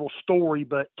short little story,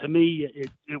 but to me,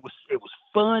 it was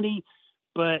funny.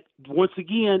 But once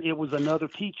again, it was another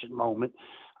teaching moment.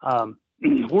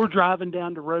 We're driving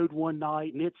down the road one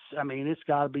night, and it's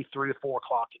got to be 3 or 4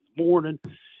 o'clock in the morning,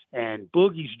 and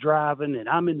Boogie's driving, and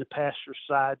I'm in the passenger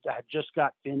side. I had just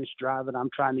got finished driving. I'm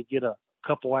trying to get a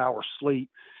couple hours sleep,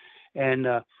 and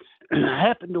I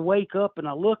happen to wake up, and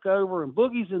I look over, and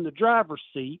Boogie's in the driver's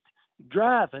seat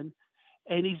driving,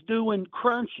 and he's doing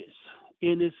crunches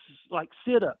in his, like,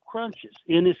 sit-up crunches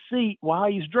in his seat while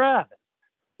he's driving.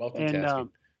 Multitasking.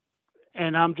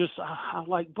 And I'm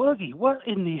like, Boogie, what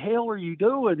in the hell are you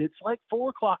doing? It's like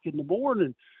 4 o'clock in the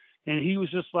morning. And he was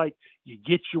just like, you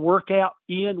get your workout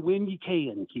in when you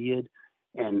can, kid.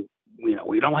 And,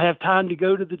 we don't have time to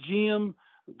go to the gym.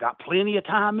 We've got plenty of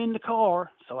time in the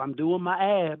car. So I'm doing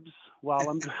my abs while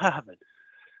I'm driving.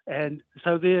 And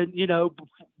so then,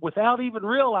 without even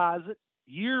realizing it,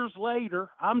 years later,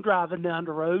 I'm driving down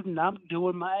the road and I'm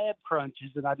doing my ab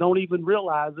crunches, and I don't even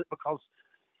realize it because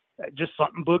just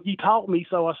something Boogie taught me,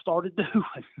 so I started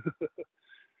doing.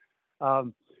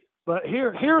 But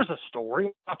here's a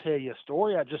story. I'll tell you a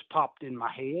story. I just popped in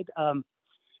my head.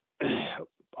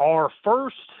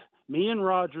 Me and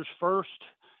Roger's first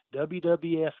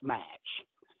WWF match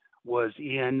was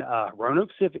in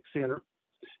Roanoke Civic Center.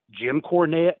 Jim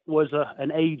Cornette was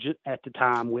an agent at the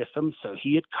time with them, so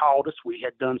he had called us. We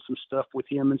had done some stuff with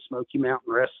him in Smoky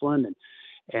Mountain Wrestling,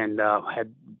 and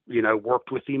had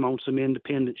worked with him on some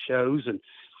independent shows, and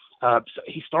so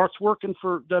he starts working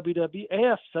for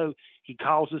WWF. So he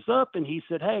calls us up and he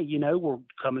said, hey, we're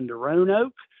coming to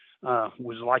Roanoke.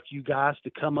 Would like you guys to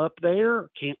come up there.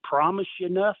 Can't promise you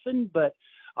nothing, but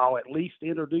I'll at least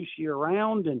introduce you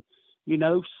around and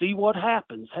see what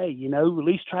happens. Hey, at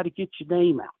least try to get your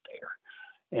name out there.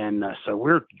 And so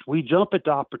we jump at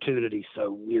the opportunity.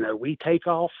 So we take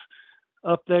off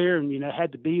up there, and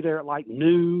had to be there at like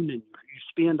noon, and you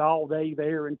spend all day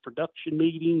there in production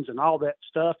meetings and all that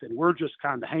stuff, and we're just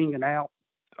kind of hanging out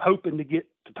hoping to get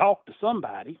to talk to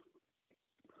somebody.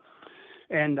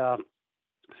 And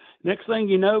next thing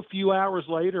you know, a few hours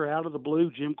later, out of the blue,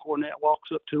 Jim Cornette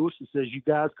walks up to us and says, you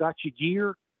guys got your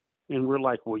gear? And we're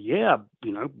like, well, yeah,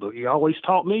 but he always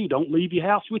taught me, don't leave your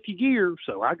house with your gear.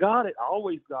 So I got it. I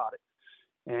always got it.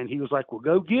 And he was like, well,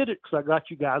 go get it, because I got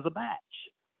you guys a match.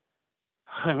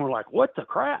 And we're like, what the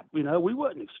crap? We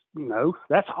wouldn't,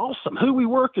 that's awesome. Who we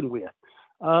working with?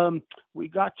 We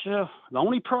got you. The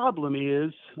only problem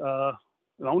is, the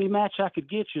only match I could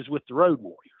get you is with the Road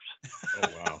Warriors. Oh,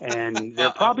 wow. And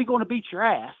they're probably going to beat your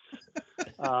ass.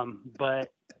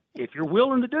 But if you're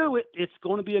willing to do it, it's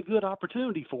going to be a good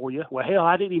opportunity for you. Well, hell,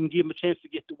 I didn't even give him a chance to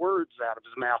get the words out of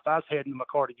his mouth. I was heading to my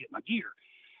car to get my gear.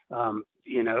 I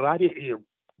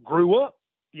grew up,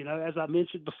 as I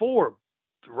mentioned before,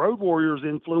 the Road Warriors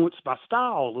influenced my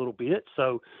style a little bit.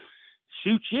 So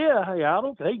shoot, yeah, hey,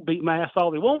 they can beat my ass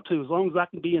all they want to, as long as I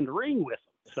can be in the ring with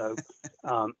them.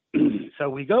 So, so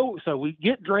we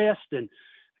get dressed, and,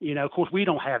 of course we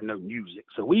don't have no music.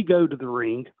 So we go to the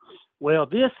ring. Well,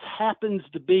 this happens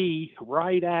to be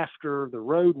right after the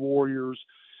Road Warriors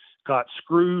got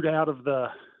screwed out of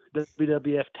the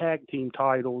WWF tag team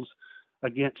titles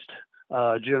against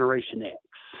Generation X.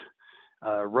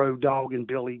 Road Dogg and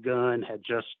Billy Gunn had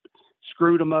just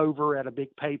screwed them over at a big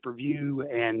pay-per-view,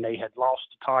 and they had lost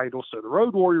the title. So the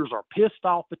Road Warriors are pissed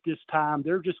off at this time.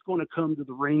 They're just going to come to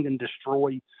the ring and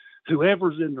destroy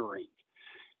whoever's in the ring.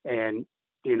 And,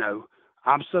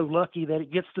 I'm so lucky that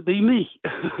it gets to be me.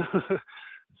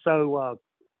 So,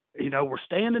 we're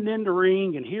standing in the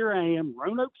ring, and here I am,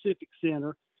 Roanoke Civic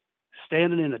Center,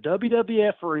 standing in a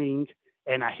WWF ring,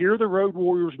 and I hear the Road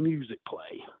Warriors music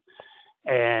play.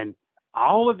 And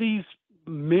all of these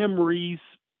memories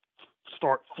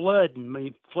start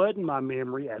flooding my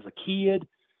memory as a kid,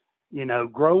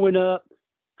 growing up,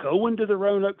 going to the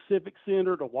Roanoke Civic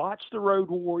Center to watch the Road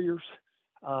Warriors.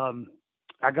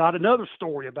 I got another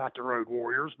story about the Road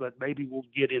Warriors, but maybe we'll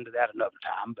get into that another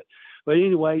time. But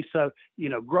anyway, so,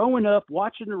 growing up,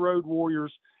 watching the Road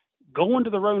Warriors, going to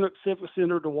the Roanoke Civic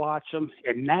Center to watch them,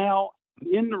 and now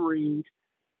in the ring,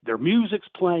 their music's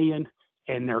playing,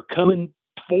 and they're coming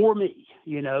for me.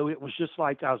 It was just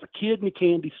like I was a kid in a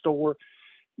candy store,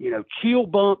 chill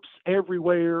bumps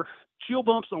everywhere, chill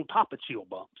bumps on top of chill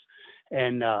bumps.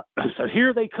 And so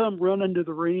here they come running to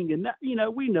the ring, and you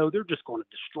know, we know they're just going to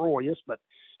destroy us. But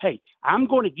hey, I'm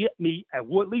going to get me at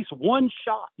least one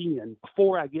shot in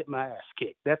before I get my ass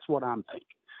kicked. That's what I'm thinking.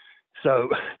 So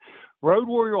Road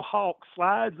Warrior Hawk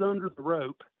slides under the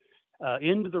rope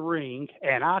into the ring,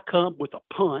 and I come with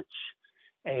a punch,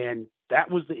 and that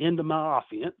was the end of my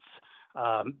offense.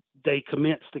 They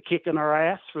commenced to kicking our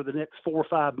ass for the next 4 or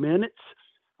 5 minutes,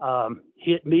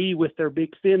 hit me with their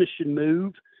big finishing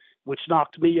move, which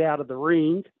knocked me out of the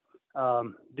ring.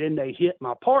 Then they hit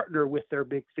my partner with their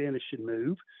big finishing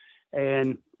move.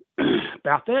 And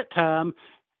about that time,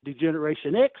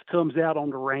 Degeneration X comes out on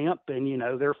the ramp, and, you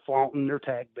know, they're flaunting their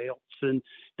tag belts, and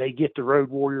they get the Road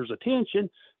Warriors' attention.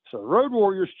 So the Road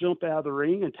Warriors jump out of the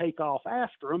ring and take off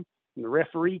after them, and the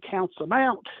referee counts them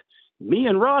out. Me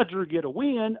and Roger get a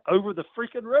win over the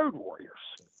freaking Road Warriors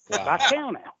by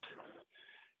count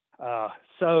out.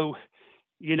 So,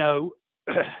 you know,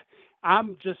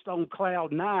 I'm just on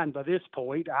cloud 9 by this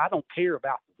point. I don't care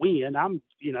about the win.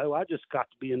 I just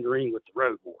got to be in the ring with the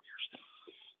Road Warriors.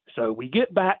 So we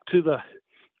get back to the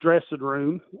dressing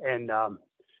room, and,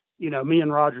 you know, me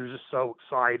and Roger are just so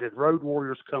excited. Road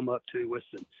Warriors come up to us,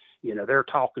 and, you know, they're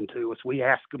talking to us. We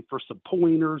ask them for some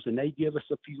pointers, and they give us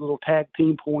a few little tag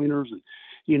team pointers. And,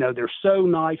 you know, they're so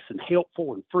nice and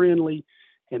helpful and friendly.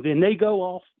 And then they go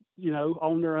off, you know,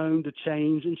 on their own to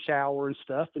change and shower and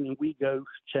stuff. And then we go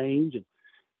change. And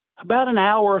about an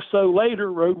hour or so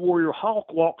later, Road Warrior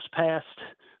Hawk walks past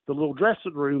the little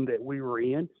dressing room that we were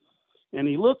in. And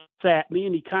he looks at me,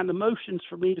 and he kind of motions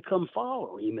for me to come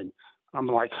follow him. And I'm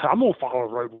like, I'm going to follow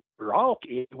Road Warrior Hawk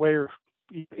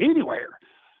anywhere.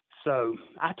 So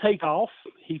I take off.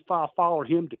 He followed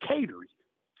him to catering.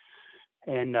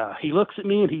 And he looks at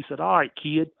me and he said, all right,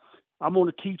 kid, I'm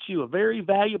going to teach you a very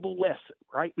valuable lesson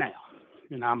right now.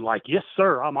 And I'm like, yes,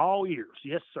 sir. I'm all ears.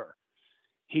 Yes, sir.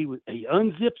 He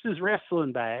unzips his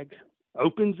wrestling bag,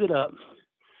 opens it up,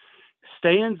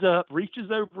 stands up,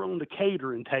 reaches over on the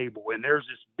catering table, and there's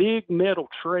this big metal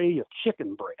tray of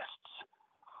chicken breasts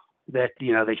that,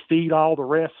 you know, they feed all the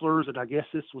wrestlers. And I guess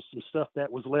this was some stuff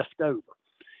that was left over.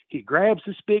 He grabs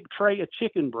this big tray of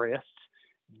chicken breasts,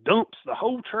 dumps the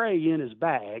whole tray in his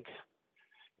bag,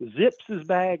 zips his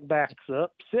bag, backs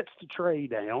up, sets the tray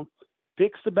down,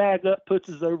 picks the bag up, puts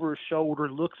it over his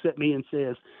shoulder, looks at me and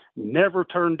says, never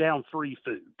turn down free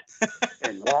food,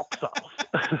 and walks off.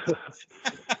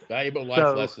 Valuable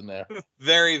life lesson there.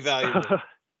 Very valuable.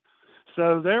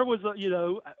 So there was,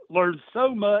 learned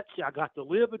so much. I got to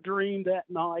live a dream that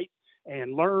night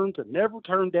and learned to never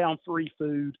turn down free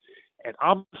food. And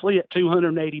obviously at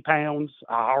 280 pounds,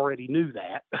 I already knew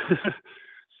that.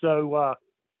 So,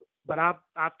 but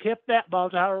I've kept that my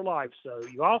entire life. So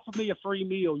you offer me a free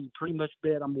meal, you pretty much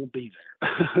bet I'm going to be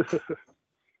there.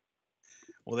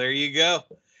 Well, there you go.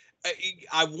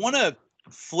 I want to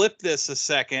flip this a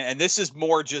second, and this is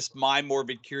more just my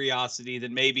morbid curiosity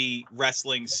than maybe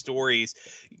wrestling stories.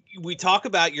 We talk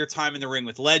about your time in the ring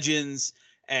with legends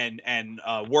and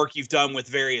work you've done with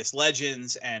various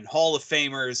legends and Hall of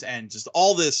Famers and just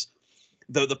all this,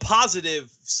 the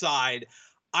positive side.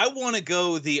 I want to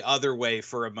go the other way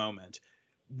for a moment.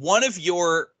 One of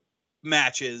your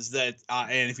matches that,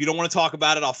 and if you don't want to talk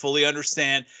about it, I'll fully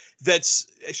understand, that's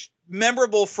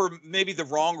memorable for maybe the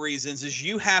wrong reasons, is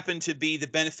you happen to be the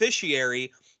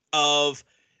beneficiary of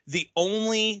the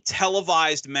only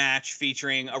televised match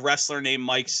featuring a wrestler named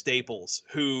Mike Staples,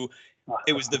 who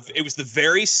it was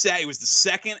the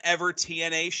second ever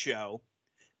TNA show,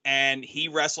 and he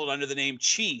wrestled under the name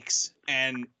Cheeks,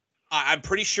 and I'm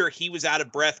pretty sure he was out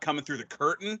of breath coming through the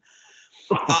curtain.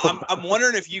 I'm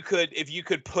wondering if you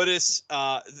could put us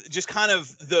just kind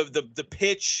of the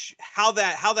pitch, how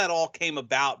that all came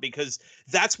about, because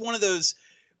that's one of those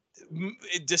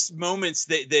just moments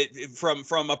that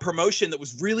from a promotion that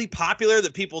was really popular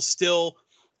that people still,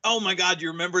 oh my God, you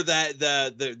remember that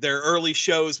their early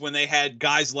shows when they had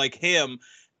guys like him.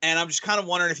 And I'm just kind of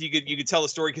wondering if you could tell the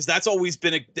story, because that's always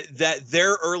been that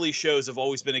their early shows have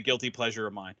always been a guilty pleasure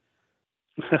of mine.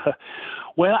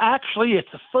 Well, actually, it's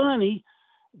funny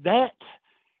that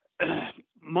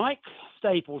Mike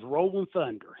Staples, Rolling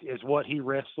Thunder, is what he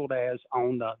wrestled as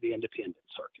on the independent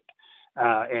circuit.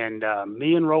 And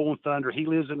me and Rolling Thunder, he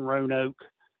lives in Roanoke.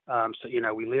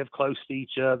 So, we live close to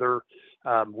each other.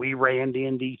 We ran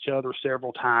into each other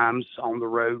several times on the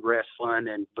road wrestling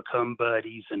and become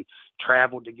buddies and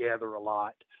traveled together a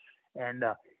lot. And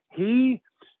he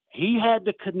had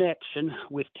the connection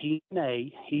with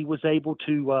TNA. He was able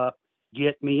to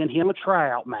get me and him a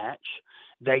tryout match.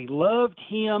 They loved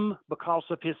him because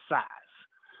of his size.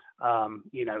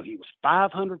 He was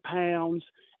 500 pounds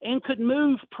and could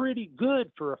move pretty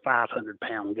good for a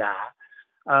 500-pound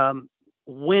guy.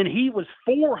 When he was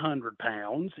 400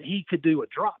 pounds, he could do a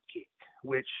drop kick,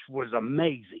 which was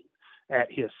amazing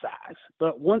at his size.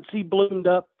 But once he ballooned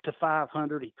up to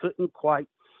 500, he couldn't quite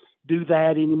do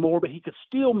that anymore, but he could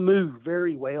still move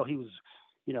very well. He was,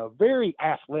 a very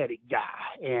athletic guy.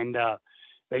 And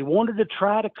they wanted to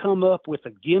try to come up with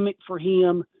a gimmick for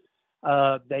him.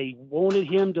 They wanted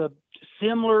him to,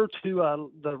 similar to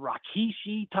the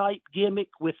Rikishi type gimmick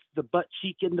with the butt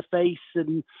cheek in the face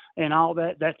and all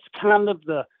that. That's kind of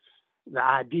the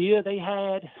idea they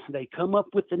had. They come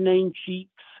up with the name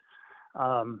Cheeks.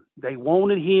 They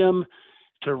wanted him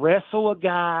to wrestle a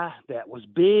guy that was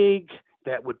big,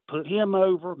 that would put him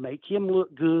over, make him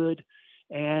look good.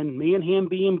 And me and him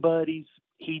being buddies,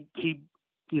 he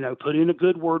put in a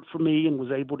good word for me and was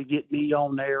able to get me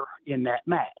on there in that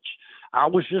match. I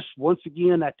was just, once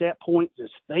again, at that point,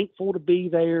 just thankful to be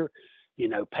there,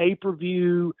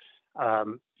 pay-per-view,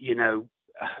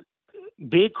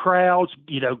 big crowds,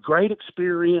 great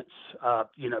experience.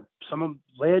 Some of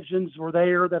legends were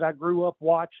there that I grew up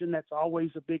watching. That's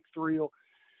always a big thrill.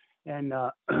 And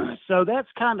so that's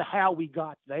kind of how we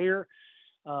got there.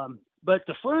 But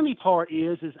the funny part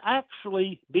is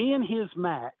actually being his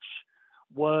match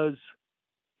was,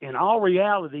 in all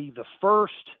reality, the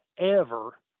first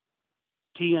ever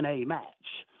TNA match.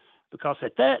 Because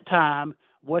at that time,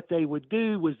 what they would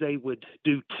do was they would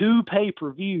do 2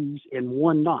 pay-per-views in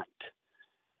one night.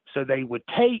 So they would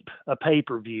tape a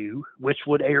pay-per-view, which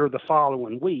would air the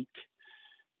following week.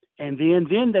 And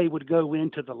then they would go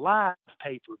into the live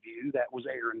pay-per-view that was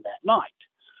airing that night.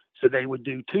 So they would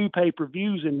do 2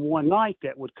 pay-per-views in one night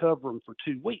that would cover them for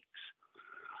 2 weeks.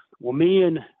 Well, me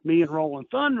and Rolling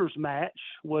Thunder's match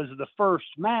was the first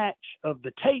match of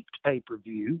the taped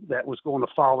pay-per-view that was going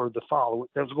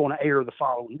to air the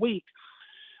following week.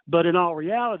 But in all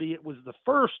reality, it was the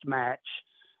first match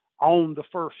on the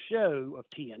first show of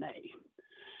TNA,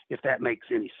 if that makes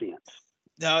any sense.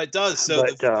 No, it does. So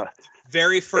the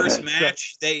very first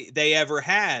match they ever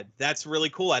had. That's really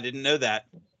cool. I didn't know that.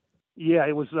 Yeah,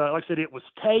 it was, like I said, it was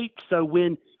taped. So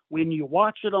when you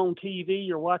watch it on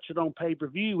TV or watch it on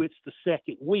pay-per-view, it's the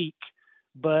second week.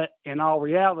 But in all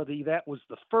reality, that was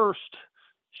the first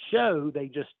show. They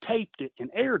just taped it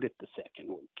and aired it the second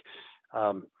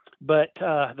week. But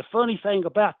the funny thing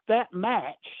about that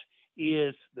match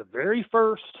is the very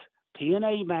first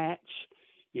TNA match,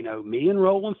 me and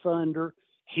Rolling Thunder,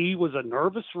 he was a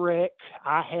nervous wreck.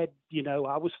 I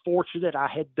was fortunate. I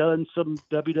had done some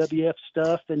WWF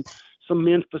stuff and some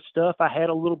Memphis stuff. I had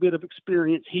a little bit of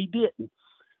experience. He didn't.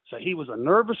 So he was a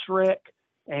nervous wreck.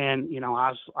 And,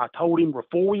 I told him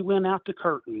before we went out to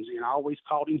curtains, I always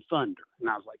called him Thunder. And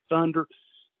I was like, Thunder,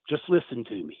 just listen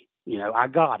to me. I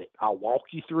got it. I'll walk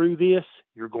you through this.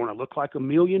 You're going to look like $1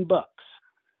 million.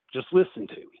 Just listen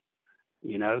to me.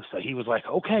 So he was like,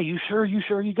 okay, you sure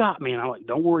you got me? And I'm like,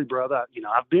 don't worry, brother.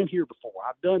 I've been here before.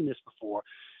 I've done this before.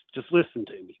 Just listen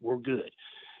to me. We're good.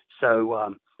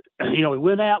 So, we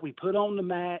went out, we put on the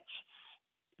match.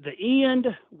 The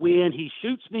end, when he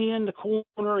shoots me in the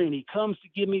corner and he comes to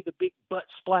give me the big butt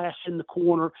splash in the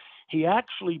corner, he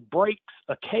actually breaks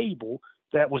a cable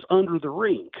that was under the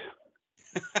ring.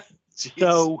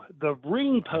 So the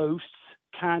ring posts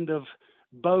kind of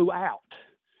bow out.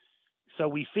 So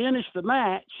we finished the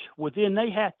match. Well, then they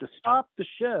had to stop the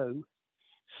show.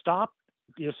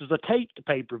 This is a taped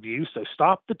pay-per-view, so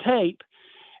stop the tape.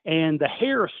 And the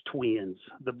Harris twins,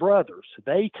 the brothers,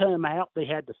 they come out. They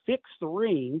had to fix the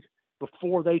ring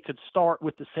before they could start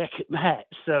with the second match.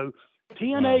 So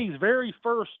TNA's very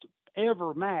first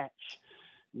ever match,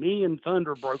 me and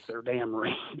Thunder broke their damn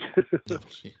ring.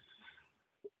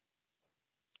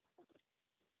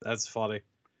 That's funny.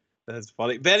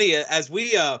 Betty, as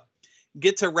we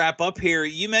get to wrap up here,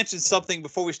 you mentioned something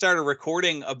before we started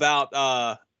recording about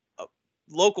a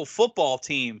local football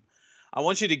team. I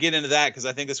want you to get into that because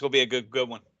I think this will be a good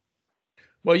one.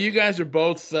 Well, you guys are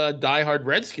both diehard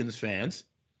Redskins fans,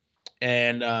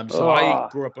 and I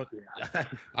grew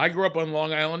up on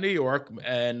Long Island, New York,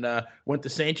 and went to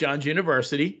St. John's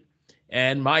University.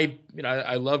 And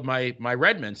I love my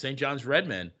Redmen, St. John's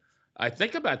Redmen. I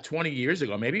think about 20 years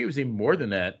ago, maybe it was even more than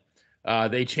that.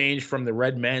 They changed from the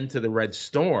Red Men to the Red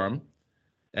Storm,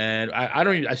 and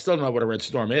I still don't know what a Red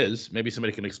Storm is. Maybe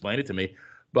somebody can explain it to me.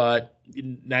 But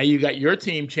now you got your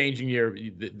team changing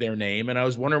their name, and I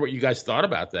was wondering what you guys thought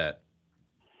about that.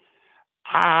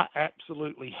 I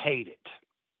absolutely hate it.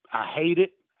 I hate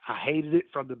it. I hated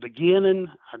it from the beginning.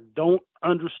 I don't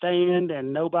understand,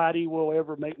 and nobody will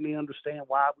ever make me understand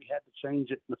why we had to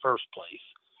change it in the first place.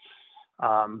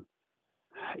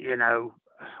 you know,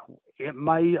 it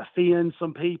may offend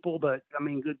some people, but I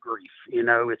mean, good grief, you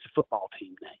know, it's a football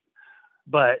team name.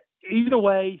 But either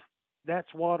way,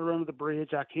 that's water under the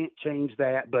bridge. I can't change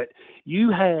that. But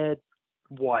you had,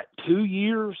 what, 2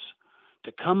 years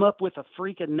to come up with a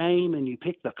freaking name, and you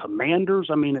picked the Commanders?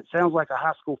 I mean, it sounds like a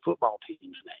high school football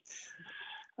team's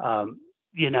name.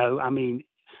 You know, I mean,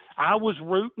 I was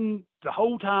rooting the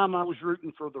whole time. I was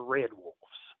rooting for the Red Wolves.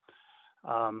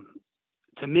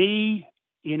 To me,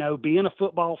 you know, being a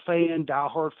football fan,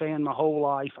 diehard fan my whole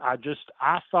life, I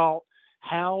thought,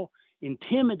 how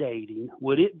intimidating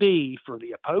would it be for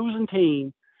the opposing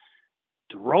team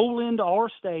to roll into our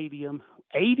stadium,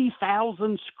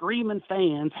 80,000 screaming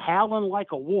fans howling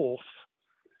like a wolf?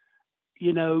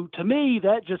 You know, to me,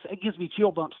 it gives me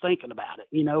chill bumps thinking about it.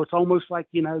 You know, it's almost like,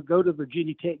 you know, go to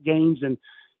Virginia Tech games and,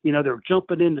 you know, they're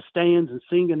jumping in the stands and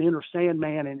singing Enter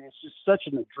Sandman, and it's just such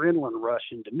an adrenaline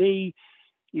rush. And to me,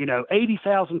 you know,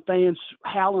 80,000 fans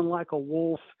howling like a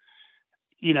wolf,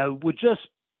 you know, would just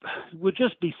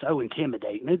be so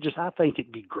intimidating. I think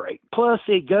it'd be great. Plus,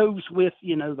 it goes with,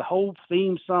 you know, the whole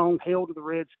theme song, Hail to the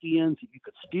Redskins. You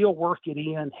could still work it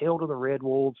in, Hail to the Red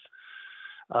Wolves.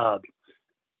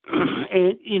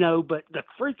 And, you know, but the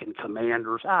freaking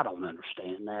Commanders, I don't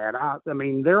understand that. I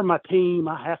mean, they're my team.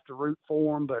 I have to root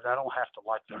for them, but I don't have to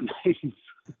like their names.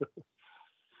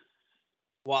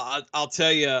 Well, I'll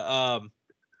tell you,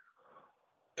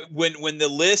 when the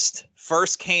list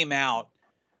first came out,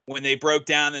 when they broke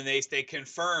down and they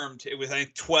confirmed it was, I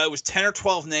think, 12, it was 10 or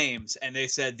 12 names, and they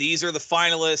said these are the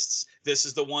finalists. This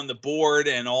is the one, the board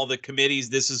and all the committees.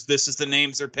 This is the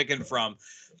names they're picking from.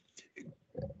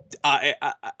 I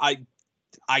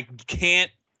can't.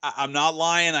 I'm not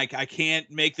lying. I can't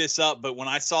make this up. But when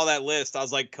I saw that list, I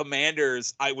was like,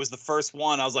 Commanders. I was the first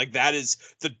one. I was like, that is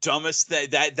the dumbest.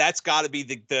 That's got to be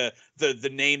the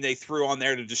name they threw on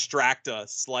there to distract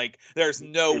us. Like, there's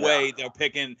no way they're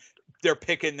picking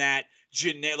that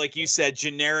like you said,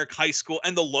 generic high school,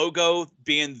 and the logo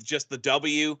being just the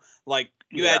W. Like,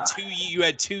 you had 2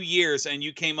 years, and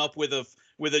you came up with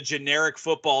a generic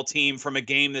football team from a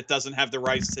game that doesn't have the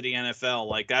rights to the NFL.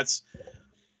 Like, that's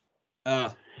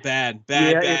bad.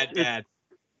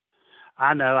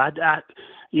 I know.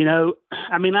 You know,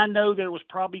 I mean, I know there was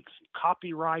probably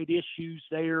copyright issues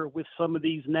there with some of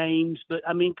these names, but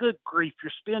I mean, good grief,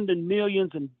 you're spending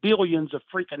millions and billions of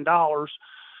freaking dollars.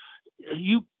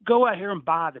 You go out here and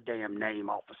buy the damn name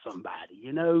off of somebody,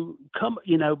 you know,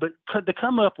 but to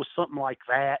come up with something like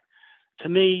that, to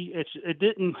me,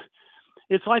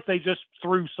 it's like they just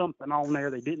threw something on there.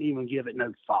 They didn't even give it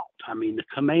no thought. I mean, the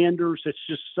Commanders, it's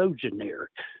just so generic.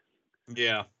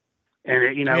 Yeah.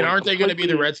 And, you know, I mean, aren't they going to be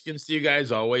the Redskins to you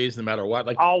guys always, no matter what?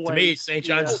 Like, always, to me, St.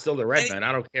 John's is still the Redmen.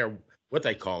 I don't care what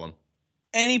they call them.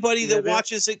 Anybody that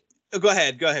watches it. Oh, go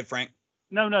ahead, Frank.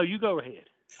 No, you go ahead.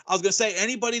 I was going to say,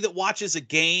 anybody that watches a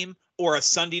game or a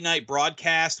Sunday night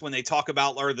broadcast when they talk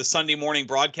about, or the Sunday morning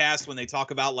broadcast when they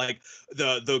talk about like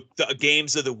the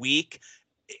games of the week,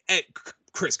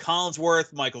 Chris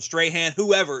Collinsworth, Michael Strahan,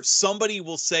 whoever, somebody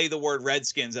will say the word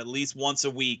Redskins at least once a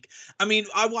week. I mean,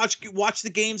 I watch the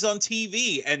games on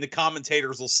TV, and the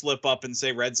commentators will slip up and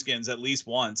say Redskins at least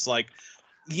once. Like,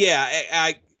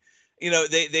 yeah, you know,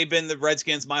 they've been the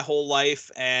Redskins my whole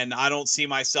life, and I don't see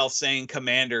myself saying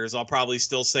Commanders. I'll probably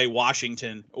still say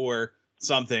Washington or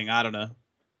something. I don't know.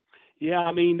 Yeah,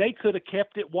 I mean, they could have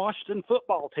kept it Washington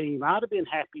football team. I'd have been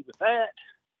happy with that.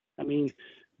 I mean,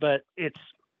 but it's,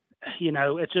 you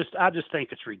know, I just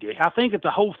think it's ridiculous. I think that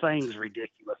the whole thing is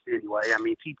ridiculous anyway. I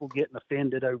mean, people getting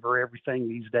offended over everything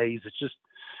these days. It's just,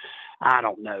 I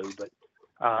don't know, but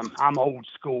I'm old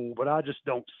school, but I just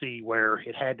don't see where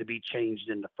it had to be changed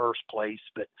in the first place.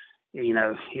 But, you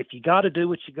know, if you got to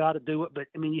do it, you got to do it. But,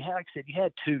 I mean, like I said, you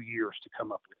had 2 years to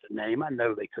come up with the name. I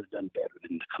know they could have done better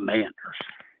than the Commanders.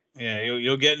 Yeah,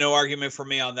 you'll get no argument from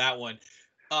me on that one.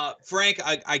 Frank,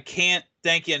 I can't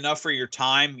thank you enough for your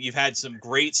time. You've had some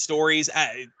great stories.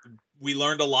 We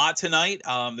learned a lot tonight.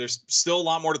 There's still a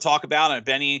lot more to talk about. And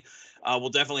Benny, we'll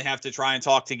definitely have to try and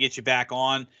talk to get you back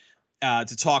on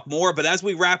to talk more. But as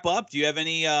we wrap up, do you have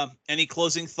any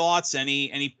closing thoughts,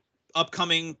 any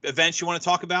upcoming events you want to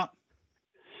talk about?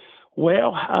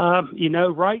 Well, you know,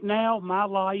 right now my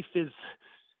life is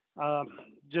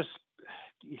just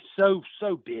so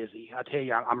busy. I tell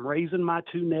you, I'm raising my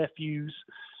 2 nephews.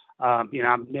 You know,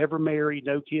 I'm never married,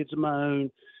 no kids of my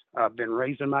own. I've been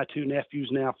raising my 2 nephews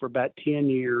now for about 10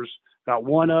 years. Got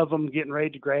one of them getting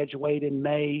ready to graduate in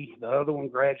May. The other one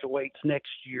graduates next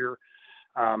year.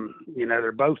 You know,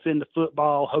 they're both into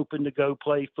football, hoping to go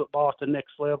play football at the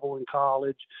next level in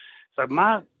college. So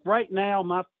right now,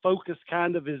 my focus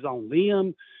kind of is on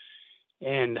them.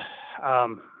 And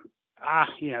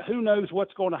who knows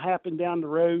what's going to happen down the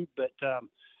road, but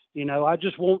I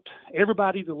just want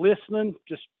everybody to listening.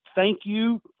 Just thank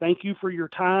you for your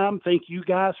time. Thank you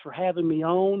guys for having me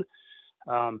on.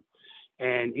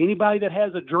 And anybody that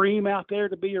has a dream out there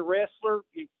to be a wrestler,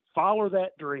 follow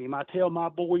that dream. I tell my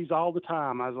boys all the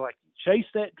time, I was like, chase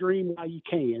that dream while you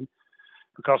can,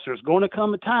 because there's going to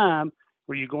come a time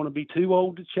where you're going to be too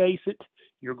old to chase it.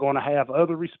 You're going to have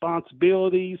other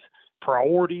responsibilities.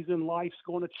 Priorities in life's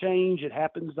going to change. It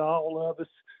happens to all of us.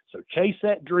 So chase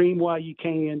that dream while you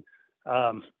can.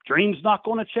 Dream's not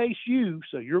going to chase you,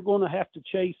 so you're going to have to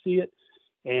chase it.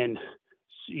 And,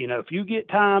 if you get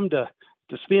time to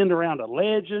spend around a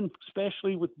legend,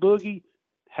 especially with Boogie,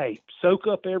 hey, soak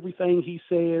up everything he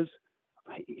says.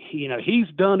 He's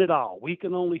done it all. We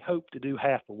can only hope to do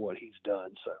half of what he's done.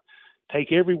 So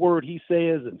take every word he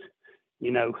says and,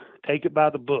 take it by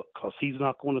the book, because he's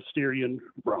not going to steer you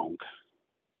wrong.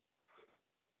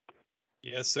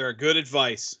 Yes, sir. Good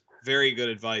advice. Very good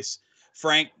advice.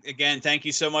 Frank, again, thank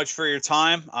you so much for your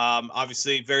time.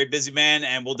 Obviously, very busy man,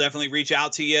 and we'll definitely reach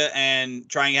out to you and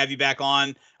try and have you back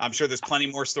on. I'm sure there's plenty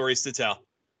more stories to tell.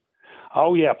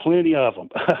 Oh, yeah, plenty of them.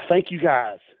 Thank you,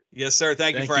 guys. Yes, sir.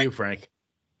 Thank you, Frank. Thank you, Frank.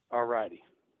 All righty.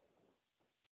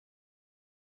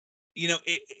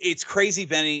 It's crazy,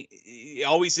 Benny.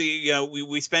 Always,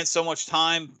 we spent so much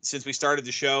time since we started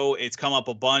the show. It's come up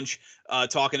a bunch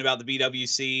talking about the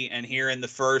BWC and hearing the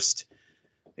first,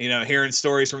 hearing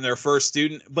stories from their first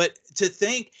student. But to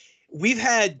think we've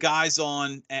had guys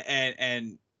on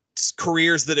and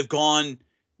careers that have gone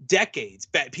decades.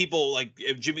 People like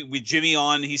Jimmy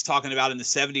on, he's talking about in the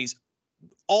 70s,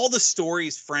 all the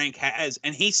stories Frank has,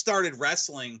 and he started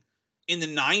wrestling in the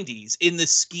 90s. In the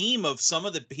scheme of some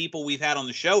of the people we've had on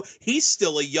the show, he's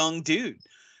still a young dude.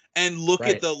 And look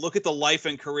at the life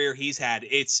and career he's had.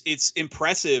 It's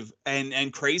impressive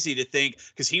and crazy to think,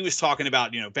 because he was talking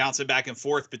about, bouncing back and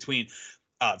forth between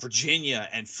Virginia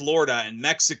and Florida and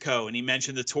Mexico, and he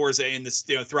mentioned the tours in this,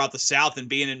 throughout the South, and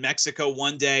being in Mexico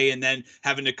one day and then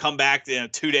having to come back,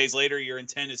 2 days later you're in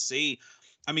Tennessee.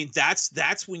 I mean,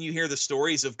 that's when you hear the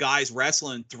stories of guys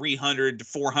wrestling 300 to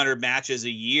 400 matches a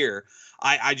year.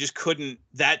 I just couldn't.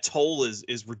 That toll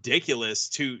is ridiculous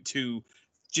to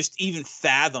just even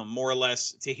fathom, more or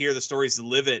less, to hear the stories, to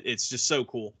live it. It's just so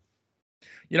cool.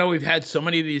 We've had so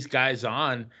many of these guys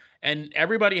on, and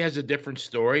everybody has a different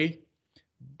story,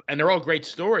 and they're all great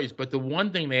stories. But the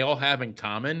one thing they all have in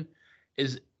common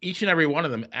is each and every one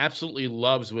of them absolutely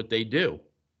loves what they do.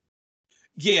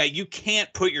 Yeah, you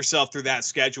can't put yourself through that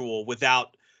schedule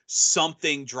without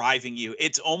something driving you.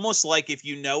 It's almost like if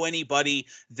you know anybody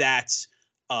that's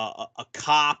a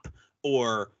cop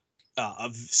or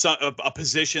a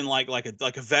position like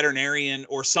a veterinarian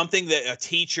or something, that a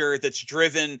teacher that's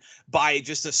driven by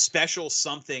just a special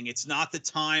something. It's not the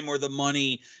time or the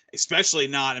money, especially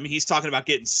not. I mean, he's talking about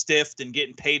getting stiffed and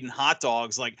getting paid in hot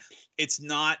dogs. Like, it's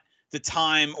not the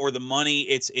time or the money,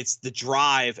 it's the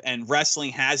drive, and wrestling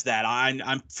has that.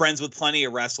 I'm friends with plenty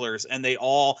of wrestlers, and they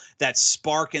all, that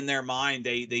spark in their mind,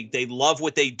 they love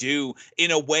what they do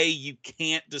in a way you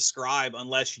can't describe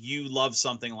unless you love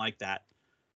something like that.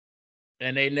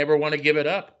 And they never want to give it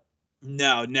up.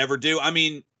 No, never do. I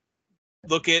mean,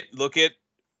 look at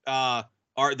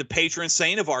the patron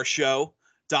saint of our show,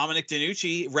 Dominic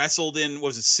DeNucci, wrestled in,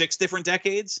 was it 6 different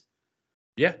decades?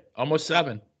 Yeah, almost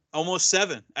 7. Almost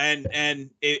 7. And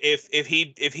if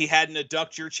he hadn't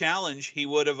ducked your challenge, he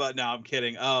would have. No, I'm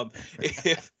kidding.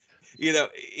 If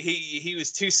he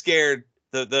was too scared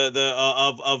of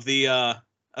the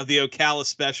Ocala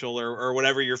special or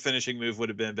whatever your finishing move would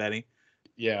have been, Benny.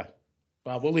 Yeah.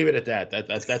 Well, we'll leave it at that.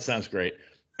 That sounds great.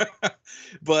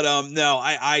 But no,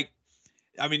 I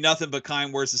mean, nothing but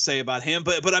kind words to say about him.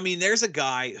 But I mean, there's a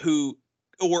guy who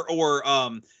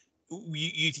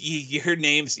you hear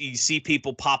names, you see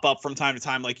people pop up from time to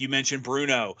time, like you mentioned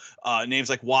Bruno, names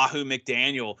like Wahoo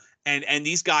McDaniel, and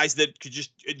these guys that could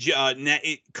just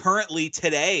currently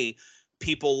today,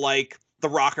 people like the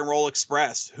Rock and Roll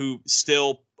Express, who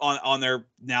still on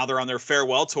their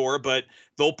farewell tour, but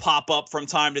they'll pop up from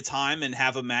time to time and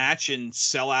have a match and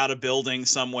sell out a building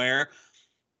somewhere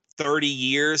 30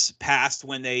 years past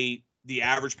when the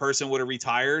average person would have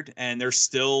retired, and they're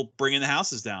still bringing the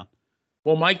houses down.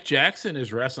 Well, Mike Jackson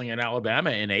is wrestling in Alabama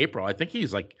in April. I think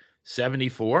he's like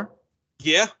 74.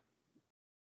 Yeah,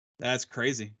 that's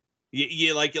crazy.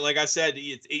 You like I said,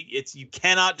 it's you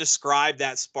cannot describe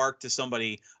that spark to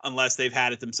somebody unless they've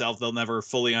had it themselves. They'll never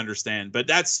fully understand. But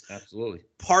that's absolutely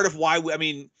part of why I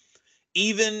mean,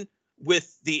 even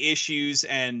with the issues,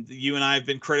 and you and I have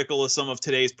been critical of some of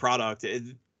today's product,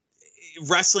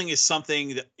 wrestling is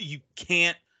something that you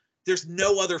can't there's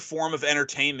no other form of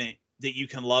entertainment that you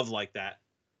can love like that.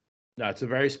 No, it's a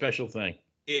very special thing.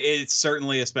 It's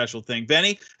certainly a special thing.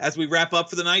 Benny, as we wrap up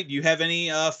for the night, do you have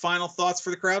any final thoughts for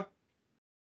the crowd?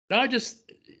 No,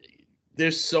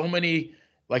 there's so many,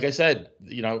 like I said,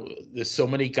 there's so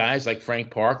many guys like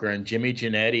Frank Parker and Jimmy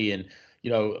Giannetti and,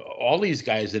 all these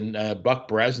guys, and Buck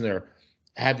Bresner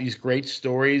have these great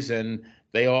stories, and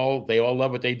they all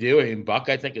love what they do. I mean, Buck,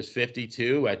 I think, is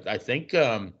 52. I think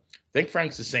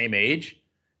Frank's the same age,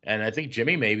 and I think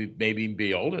Jimmy maybe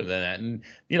be older than that.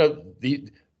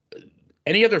 And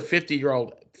any other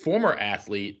 50-year-old former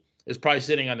athlete is probably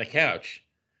sitting on the couch,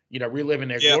 reliving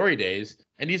their glory days,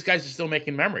 and these guys are still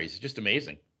making memories. It's just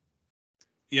amazing.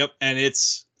 Yep, and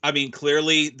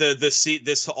clearly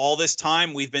all this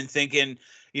time we've been thinking,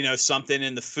 something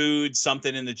in the food,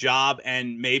 something in the job,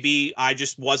 and maybe I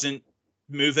just wasn't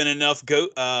moving enough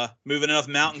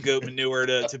mountain goat manure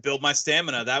to build my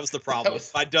stamina. That was the problem.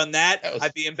 If I'd done that,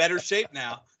 I'd be in better shape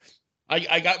now.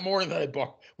 I got more than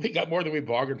we got more than we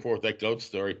bargained for with that goat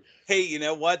story. Hey, you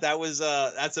know what? That's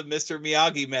a Mr.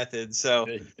 Miyagi method. So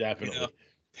definitely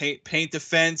paint the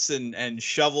fence and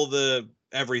shovel the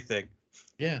everything.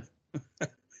 Yeah.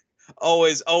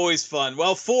 Always fun.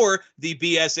 Well, for the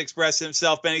BS Express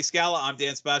himself, Benny Scala, I'm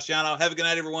Dan Sebastiano. Have a good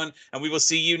night, everyone, and we will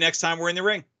see you next time we're in the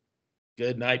ring.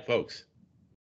 Good night, folks.